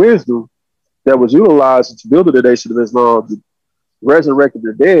compare the wisdom that was utilized to build the Nation of Islam, resurrecting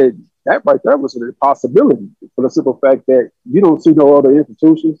the dead, that right there was an impossibility, for the simple fact that you don't see no other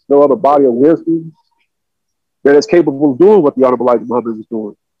institutions, no other body of wisdom that is capable of doing what the Honorable Elijah Muhammad was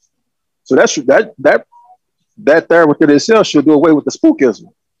doing. So that there within itself should do away with the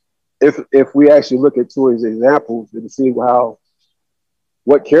spookism. If we actually look at two of his examples and see what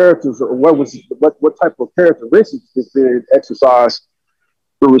characters or what type of characteristics is being exercised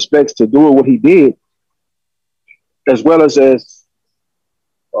with respects to doing what he did, as well as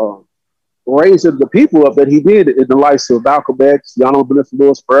raising the people up that he did in the likes of Malcolm X, the Honorable Benedict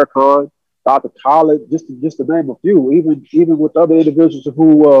Lewis Farrakhan, Dr. Khaled, just to name a few, even with other individuals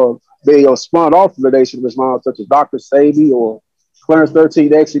who they spun off from the Nation of Islam, such as Dr. Sabi or Clarence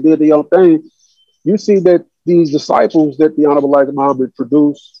 13 actually did their own thing. You see that these disciples that the Honorable Elijah Muhammad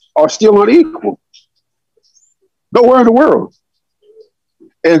produced are still unequal. Nowhere in the world.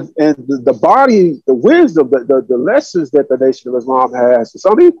 And the body, the wisdom, the lessons that the Nation of Islam has is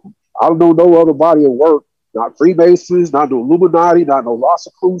unequal. I don't know no other body of work, not Freemasons, not no Illuminati, not no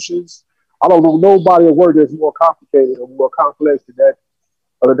Rosicrucians. I don't know no body of work that's more complicated or more complex than that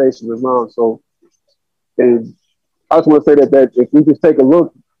of the Nation of Islam. So, and I just want to say that if we just take a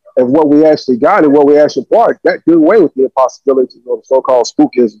look at what we actually got and what we actually brought, that did away with the impossibilities of the so-called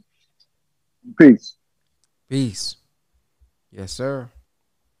spookism. Peace. Peace. Yes, sir.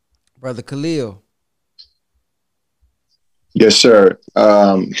 Brother Khalil. Yes, sir.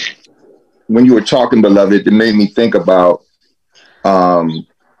 When you were talking, beloved, it made me think about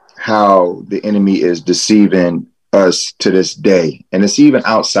how the enemy is deceiving us to this day. And it's even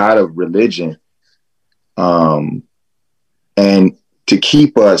outside of religion. And to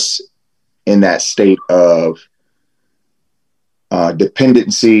keep us in that state of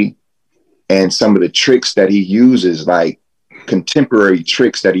dependency, and some of the tricks that he uses, like contemporary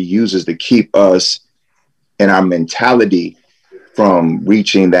tricks that he uses to keep us in our mentality from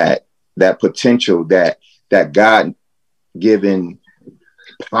reaching that potential, that God-given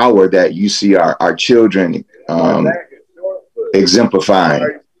power that you see our children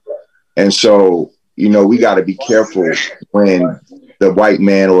exemplifying. And so, we got to be careful when the white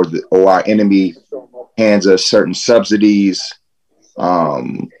man or our enemy hands us certain subsidies,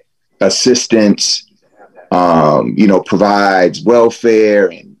 assistance, provides welfare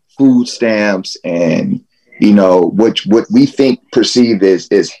and food stamps and, what we think perceived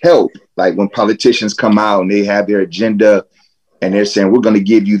as help. Like when politicians come out and they have their agenda and they're saying, we're going to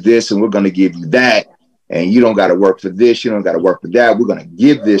give you this and we're going to give you that. And you don't got to work for this. You don't got to work for that. We're going to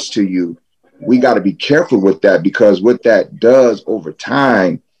give this to you. We got to be careful with that, because what that does over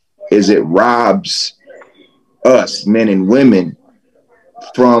time is it robs us, men and women,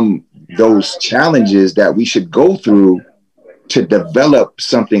 from those challenges that we should go through to develop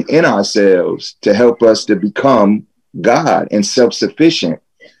something in ourselves to help us to become God and self-sufficient.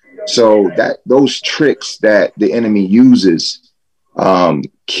 So that those tricks that the enemy uses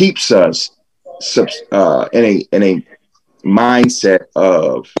keeps us in a mindset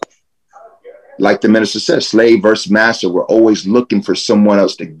of, like the minister said, slave versus master. We're always looking for someone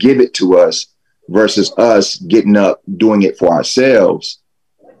else to give it to us versus us getting up, doing it for ourselves.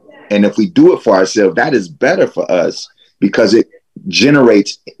 And if we do it for ourselves, that is better for us, because it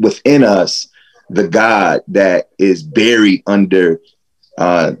generates within us the God that is buried under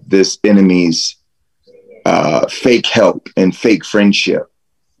this enemy's fake help and fake friendship.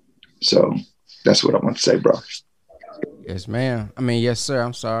 So that's what I want to say, bro. Yes, ma'am. I mean, yes, sir.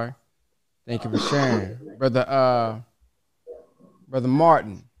 I'm sorry. Thank you for sharing, brother. Brother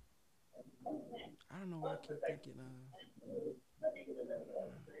Martin. I don't know why I keep thinking.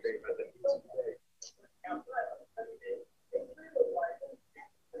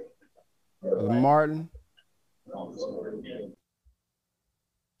 Brother Martin.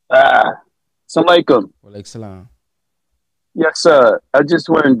 Assalamu alaikum. Walaikum salam. Yes, sir. I just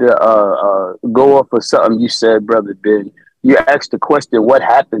wanted to go off of something you said, Brother Ben. You asked the question, what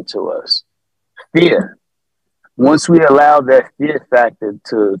happened to us? Fear. Once we allow that fear factor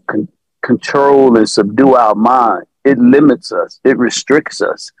to control and subdue our mind, it limits us, it restricts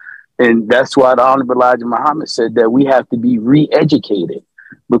us. And that's why the Honorable Elijah Muhammad said that we have to be re-educated.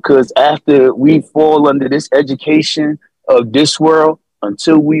 Because after we fall under this education of this world,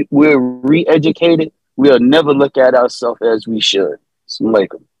 until we're re-educated, we'll never look at ourselves as we should. Assalamu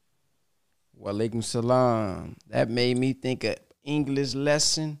alaikum. Walaikum salam. That made me think of English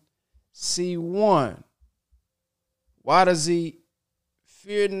lesson C1. Why does he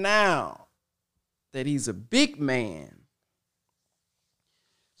fear now that he's a big man?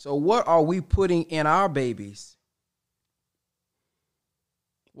 So what are we putting in our babies?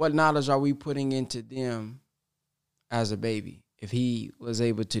 What knowledge are we putting into them as a baby? If he was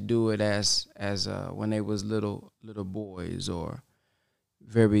able to do it as when they was little boys or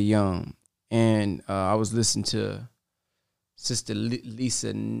very young. And I was listening to Sister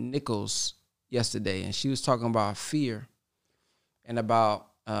Lisa Nichols yesterday, and she was talking about fear and about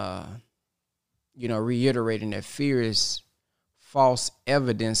reiterating that fear is false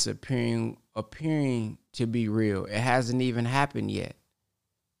evidence appearing to be real. It hasn't even happened yet.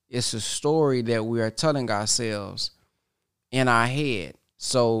 It's a story that we are telling ourselves in our head.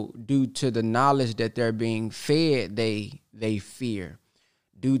 So due to the knowledge that they're being fed, they fear.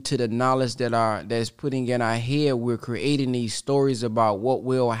 Due to the knowledge that's putting in our head, we're creating these stories about what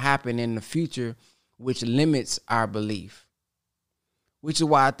will happen in the future, which limits our belief. Which is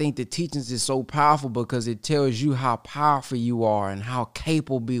why I think the teachings is so powerful, because it tells you how powerful you are and how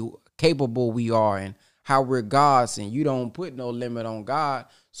capable we are and how we're gods, and you don't put no limit on God.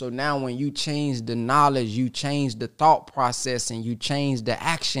 So now when you change the knowledge, you change the thought process and you change the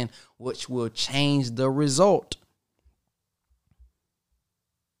action, which will change the result.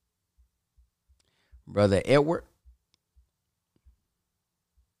 Brother Edward.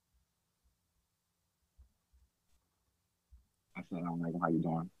 Assalamu alaikum. How you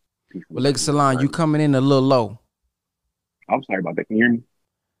doing? Walaikum salam. You coming in a little low. I'm sorry about that. Can you hear me?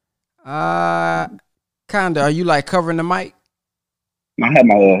 Kinda. Are you like covering the mic? I had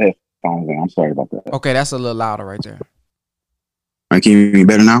my little headphones on. I'm sorry about that. Okay, that's a little louder right there. All right, can you hear me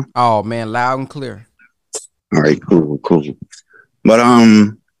better now? Oh man, loud and clear. All right, cool. But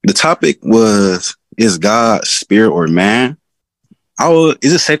the topic was, is God spirit or man?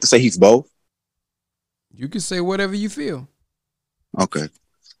 Is it safe to say he's both? You can say whatever you feel. Okay.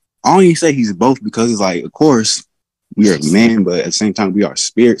 I only say he's both because it's like, of course, we are men, but at the same time, we are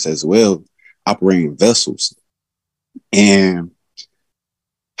spirits as well, operating vessels. And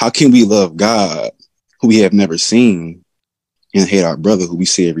how can we love God, who we have never seen, and hate our brother, who we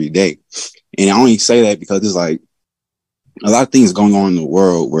see every day? And I only say that because it's like a lot of things going on in the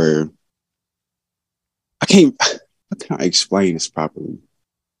world where I can't explain this properly.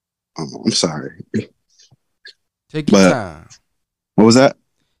 I'm sorry. Take your time. What was that?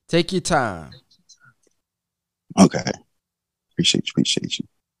 Take your time. Okay. Appreciate you.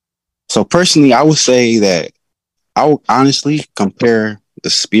 So personally, I would say that I would honestly compare the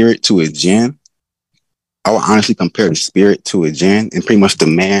spirit to a jinn. I would honestly compare the spirit to a jinn, and pretty much the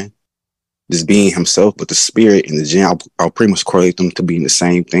man just being himself, but the spirit and the jinn, I'll pretty much correlate them to being the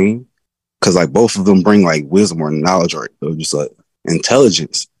same thing. Because like both of them bring like wisdom or knowledge or just like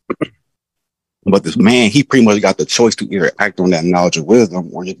intelligence. But this man, he pretty much got the choice to either act on that knowledge or wisdom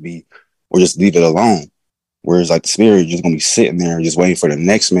or just leave it alone. Whereas like the spirit, you're just gonna be sitting there just waiting for the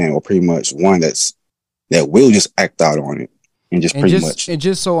next man, or pretty much one that will just act out on it and much. And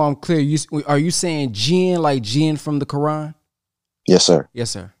just so I'm clear, are you saying jinn like jinn from the Quran? Yes, sir.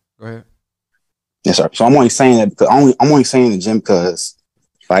 Yes, sir. Go ahead. Yes, sir. So I'm only saying that because I'm only saying the jinn because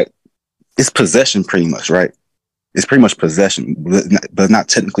like it's possession, pretty much, right? It's pretty much possession, but not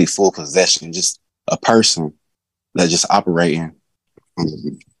technically full possession. Just a person that's just operating.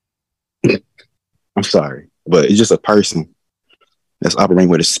 I'm sorry, but it's just a person that's operating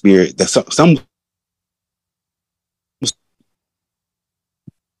with a spirit. That's some.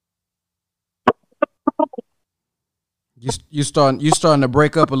 You starting to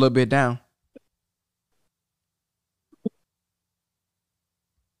break up a little bit down.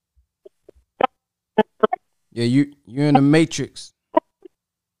 Yeah, you're in the matrix.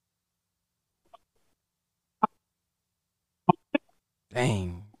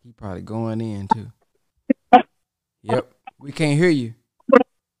 Dang, he probably going in too. Yep, we can't hear you.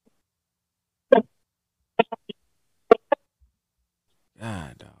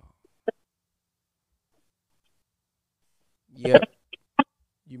 God, dog. Yep.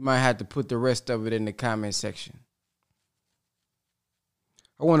 You might have to put the rest of it in the comment section.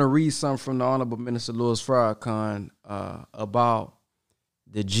 I want to read something from the Honorable Minister Louis Farrakhan about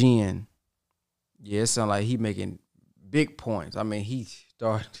the jinn. Yeah, it sounds like he making big points. I mean, he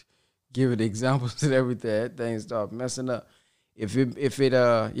started giving examples and everything. That thing started messing up. If it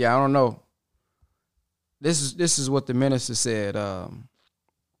I don't know. This is what the minister said.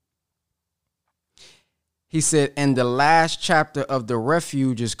 He said, and the last chapter of the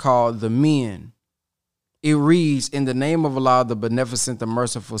refuge is called the men. It reads, in the name of Allah, the beneficent, the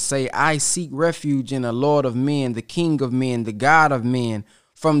merciful, say, I seek refuge in the Lord of men, the King of men, the God of men,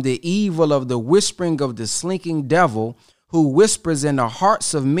 from the evil of the whispering of the slinking devil, who whispers in the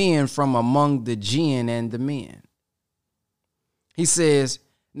hearts of men from among the jinn and the men. He says,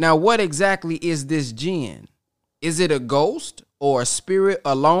 now what exactly is this jinn? Is it a ghost or a spirit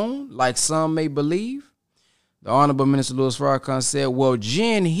alone, like some may believe? The Honorable Minister Louis Farrakhan said, well,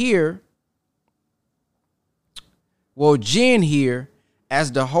 jinn here,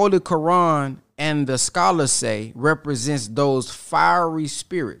 as the Holy Quran and the scholars say, represents those fiery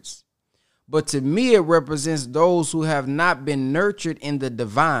spirits. But to me, it represents those who have not been nurtured in the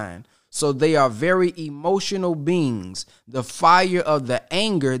divine. So they are very emotional beings. The fire of the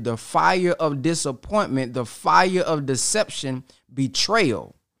anger, the fire of disappointment, the fire of deception,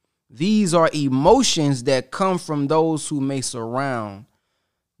 betrayal. These are emotions that come from those who may surround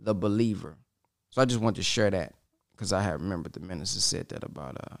the believer. So I just want to share that because I have remembered the minister said that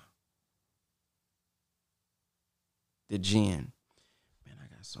about the jinn. Man,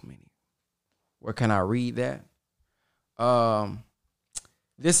 I got so many. Where can I read that?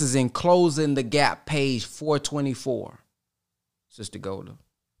 This is in Closing the Gap, page 424. Sister Golda.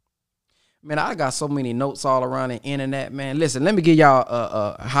 Man, I got so many notes all around the internet, man. Listen, let me give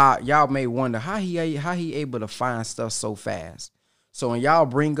y'all how y'all may wonder how he able to find stuff so fast. So when y'all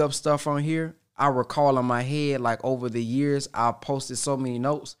bring up stuff on here, I recall in my head, like over the years, I posted so many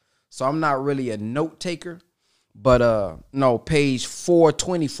notes. So I'm not really a note taker, but no, page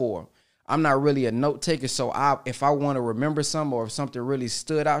 424. I'm not really a note taker. So if I want to remember something or if something really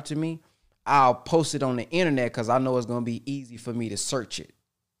stood out to me, I'll post it on the internet because I know it's going to be easy for me to search it.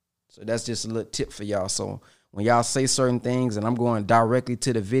 So that's just a little tip for y'all. So when y'all say certain things and I'm going directly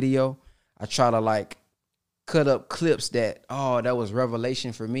to the video, I try to like cut up clips that was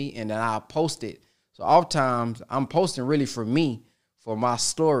revelation for me, and then I'll post it. So oftentimes I'm posting really for me, for my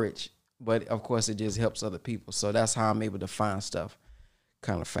storage, but of course it just helps other people. So that's how I'm able to find stuff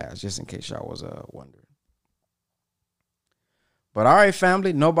kind of fast, just in case y'all was wondering. But all right,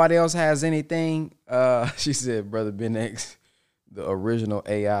 family, nobody else has anything. She said, Brother Ben X, the original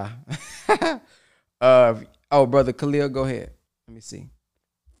AI. Brother Khalil, go ahead. Let me see.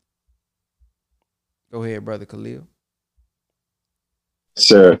 Go ahead, Brother Khalil.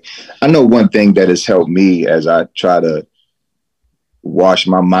 Sir, I know one thing that has helped me as I try to wash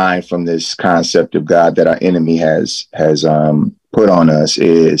my mind from this concept of God that our enemy has put on us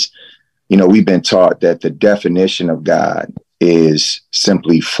is, we've been taught that the definition of God is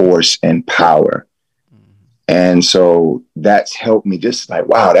simply force and power. And so that's helped me just like,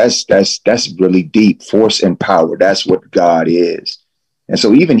 wow, that's really deep. Force and power. That's what God is. And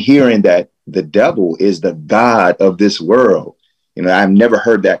so even hearing that the devil is the God of this world, I've never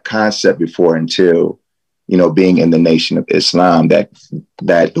heard that concept before until, being in the Nation of Islam, that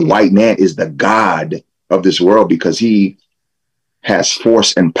the white man is the God of this world because he has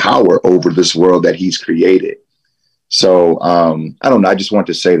force and power over this world that he's created. So I don't know. I just want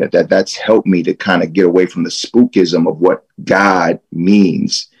to say that's helped me to kind of get away from the spookism of what God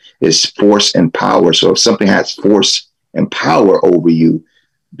means is force and power. So if something has force and power over you,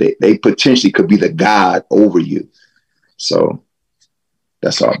 they potentially could be the God over you. So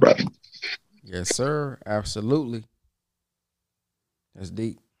that's all, brother. Yes, sir. Absolutely. That's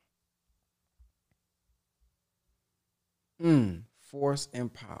deep. Force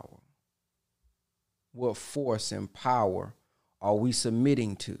and power. What force and power are we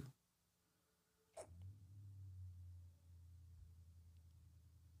submitting to?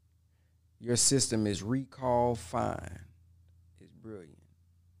 Your system is recall fine. It's brilliant.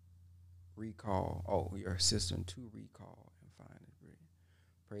 Recall. Oh, your system to recall and fine is brilliant.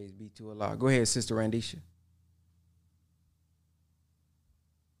 Praise be to Allah. Go ahead, Sister Randisha.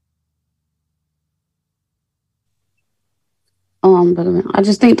 Brother. I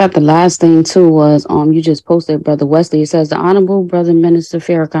just think that the last thing too was you just posted, Brother Wesley. It says the Honorable Brother Minister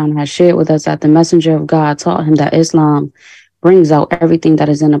Farrakhan has shared with us that the Messenger of God taught him that Islam brings out everything that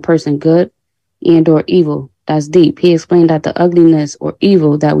is in a person, good and or evil. That's deep. He explained that the ugliness or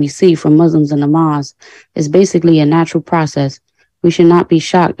evil that we see from Muslims in the mosque is basically a natural process. We should not be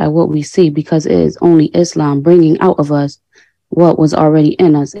shocked at what we see because it is only Islam bringing out of us what was already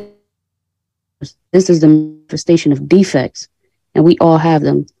in us. This is the manifestation of defects, and we all have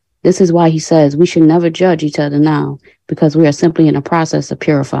them. This is why he says we should never judge each other now, because we are simply in a process of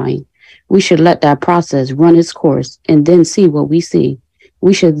purifying. We should let that process run its course and then see what we see.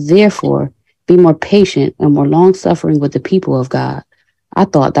 We should therefore be more patient and more long-suffering with the people of God. I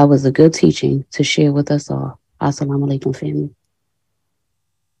thought that was a good teaching to share with us all. Assalamu alaikum, family.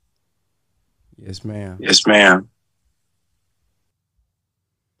 Yes, ma'am. Yes, ma'am.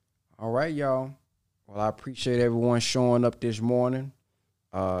 All right, y'all. Well, I appreciate everyone showing up this morning.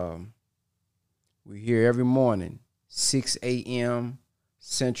 We're here every morning, 6 a.m.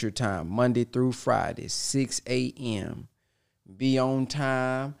 Central Time, Monday through Friday, 6 a.m. Be on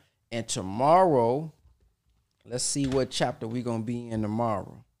time. And tomorrow, let's see what chapter we're going to be in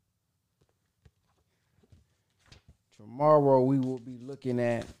tomorrow. Tomorrow, we will be looking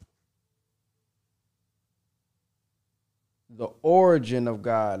at the origin of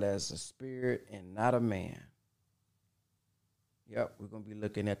God as a spirit and not a man. Yep, we're going to be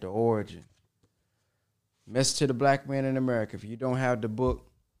looking at the origin. Message to the Black Man in America. If you don't have the book,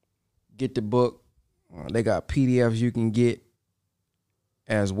 get the book. They got PDFs you can get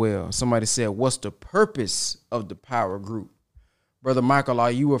as well. Somebody said, what's the purpose of the power group? Brother Michael,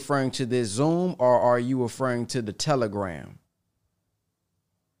 are you referring to this Zoom or are you referring to the Telegram?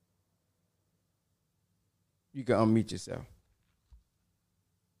 You can unmute yourself.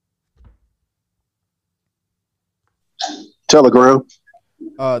 Telegram.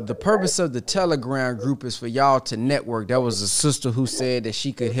 The purpose of the Telegram group is for y'all to network. There was a sister who said that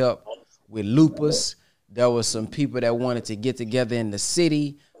she could help with lupus. There was some people that wanted to get together in the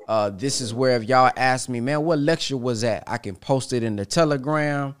city. This is where if y'all ask me, man, what lecture was that? I can post it in the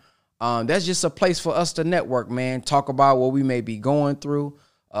Telegram. That's just a place for us to network, man. Talk about what we may be going through.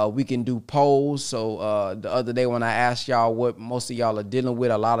 We can do polls. So the other day when I asked y'all what most of y'all are dealing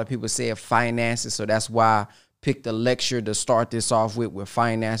with, a lot of people said finances. So that's why I picked a lecture to start this off with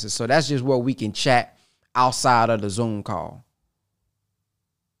finances. So that's just where we can chat outside of the Zoom call.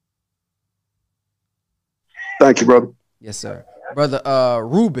 Thank you, brother. Yes, sir. Brother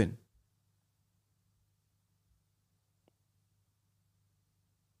Ruben.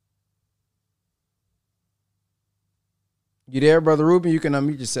 You there, Brother Ruben? You can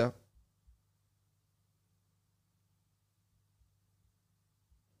unmute yourself.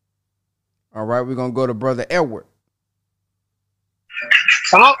 All right, we're going to go to Brother Edward.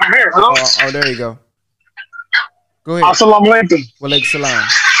 Hello, I'm here. Hello. Oh, there you go. Go ahead. Assalamu alaikum. Wa alaikum salam.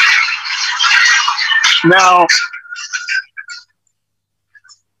 Now,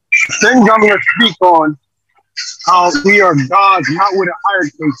 things I'm going to speak on how we are gods, not with a higher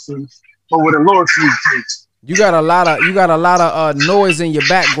case, but with a lower case. You got a lot of noise in your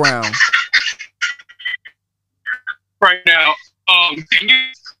background right now. Can you?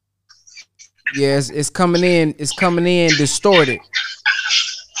 Yes, it's coming in distorted.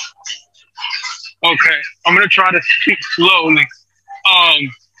 Okay, I'm gonna try to speak slowly.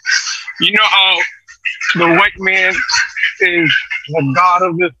 You know how the white man is the god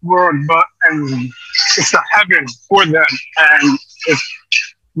of this world, and it's the heaven for them, and it's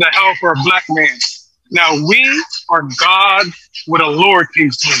the hell for a black man. Now we are God with a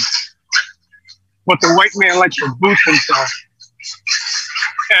lowercase g, but the white man likes to boost himself.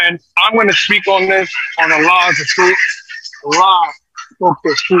 And I'm going to speak on this on the laws of truth. Law of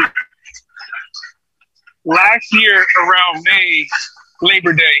the truth. Last year around May,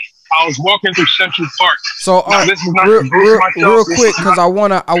 Labor Day, I was walking through Central Park. So this is not real quick, because I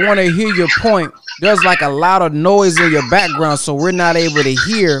wanna hear your point. There's like a lot of noise in your background, so we're not able to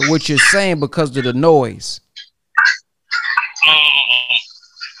hear what you're saying because of the noise.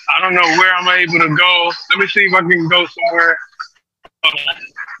 I don't know where I'm able to go. Let me see if I can go somewhere. Are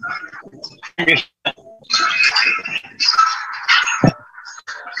you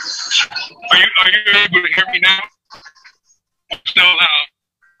able to hear me now? I'm still loud.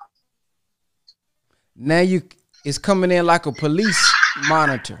 Now it's coming in like a police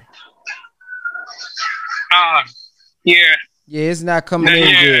monitor. Yeah. Yeah, it's not coming in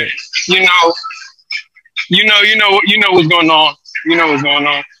good. You know what's going on. You know what's going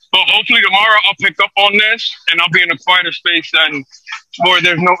on. But hopefully tomorrow I'll pick up on this and I'll be in a quieter space and where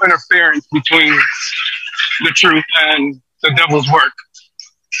there's no interference between the truth and the devil's work.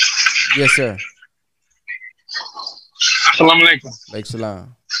 Yes, sir. Assalamu alaikum. Like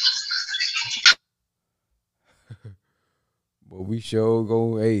salam. But we sure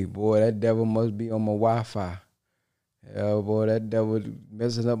go, hey, boy, that devil must be on my Wi-Fi. Yeah, boy, that devil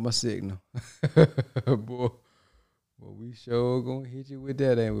messing up my signal. Boy, we sure gonna hit you with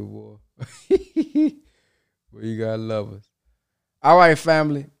that, ain't we, boy? Well, you gotta love us. All right,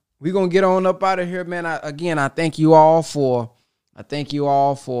 family. We gonna get on up out of here, man. I thank you all for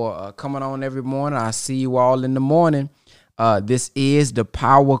coming on every morning. I see you all in the morning. This is the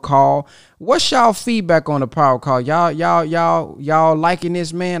Power Call. What's y'all feedback on the Power Call? Y'all liking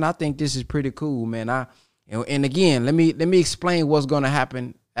this, man? I think this is pretty cool, man. And again, let me explain what's gonna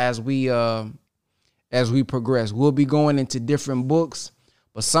happen as we progress. We'll be going into different books,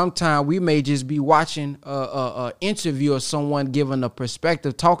 but sometime we may just be watching a interview of someone giving a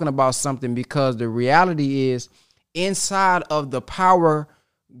perspective, talking about something, because the reality is inside of the Power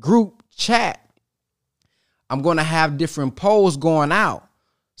group chat, I'm going to have different polls going out.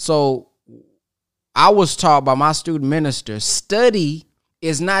 So I was taught by my student minister, study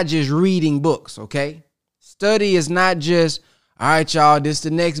is not just reading books, okay? Study is not just, all right, y'all, this is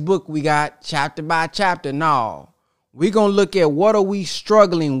the next book we got chapter by chapter. No, we're going to look at what are we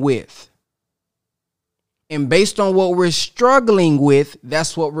struggling with. And based on what we're struggling with,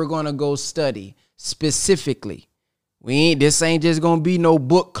 that's what we're going to go study specifically. This ain't just going to be no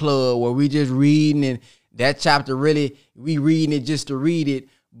book club where we just reading and that chapter really, we reading it just to read it,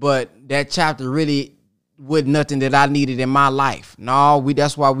 but that chapter really was nothing that I needed in my life. No,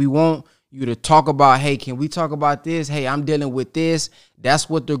 that's why we want you to talk about, hey, can we talk about this? Hey, I'm dealing with this. That's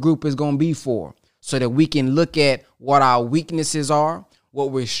what the group is going to be for, so that we can look at what our weaknesses are,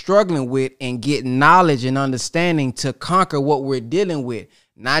 what we're struggling with, and get knowledge and understanding to conquer what we're dealing with.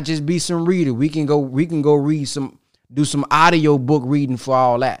 Not just be some reader. We can go read do some audio book reading for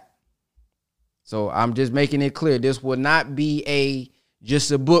all that. So I'm just making it clear. This will not be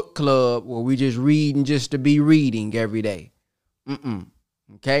just a book club where we just reading just to be reading every day.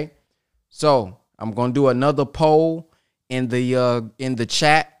 Okay. So I'm going to do another poll in the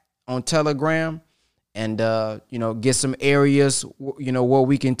chat on Telegram, and, get some areas, where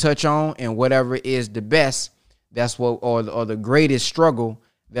we can touch on, and whatever is the best, that's what, or the greatest struggle,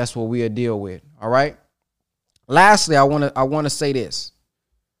 that's what we'll deal with. All right. Lastly, I want to say this.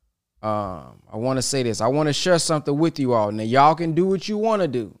 I want to share something with you all. Now, y'all can do what you want to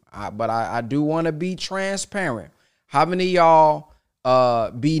do, but I do want to be transparent. How many of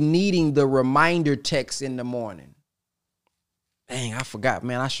y'all be needing the reminder text in the morning? Dang, I forgot,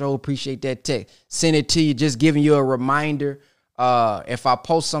 man. I sure appreciate that text. Send it to you, just giving you a reminder. If I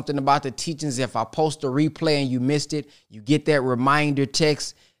post something about the teachings, if I post a replay and you missed it, you get that reminder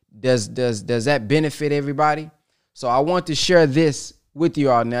text. Does that benefit everybody? So I want to share this with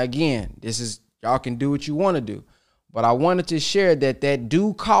you all. Now, again, this is, y'all can do what you want to do, but I wanted to share that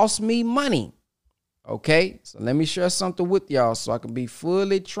do cost me money. Okay, so let me share something with y'all so I can be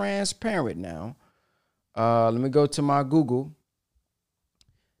fully transparent now. Let me go to my Google.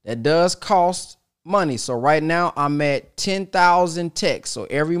 That does cost money. So right now I'm at 10,000 texts. So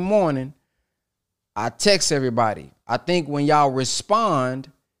every morning I text everybody. I think when y'all respond,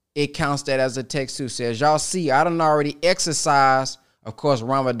 it counts that as a text too. So as y'all see, I done already exercised. Of course,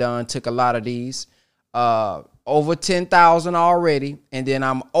 Ramadan took a lot of these. Over 10,000 already. And then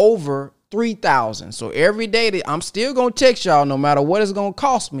I'm over 3,000. So every day I'm still going to text y'all no matter what it's going to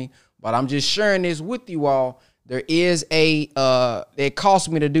cost me. But I'm just sharing this with you all. There is it costs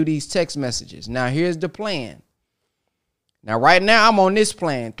me to do these text messages. Now, here's the plan. Now, right now, I'm on this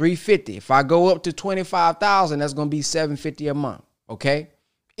plan, $350. If I go up to 25,000, that's going to be $750 a month. Okay.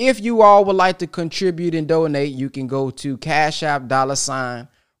 If you all would like to contribute and donate, you can go to Cash App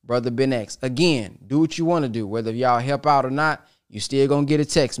 $Brother Ben X. Again, do what you want to do. Whether y'all help out or not, you still going to get a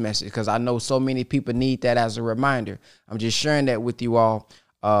text message, because I know so many people need that as a reminder. I'm just sharing that with you all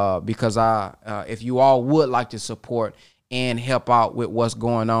because if you all would like to support and help out with what's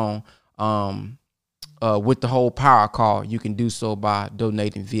going on with the whole Power Call, you can do so by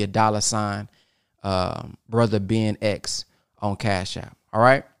donating via $Brother Ben X on Cash App. All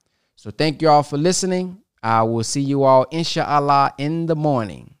right. So thank you all for listening. I will see you all, inshallah, in the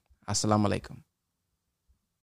morning. Assalamu alaikum.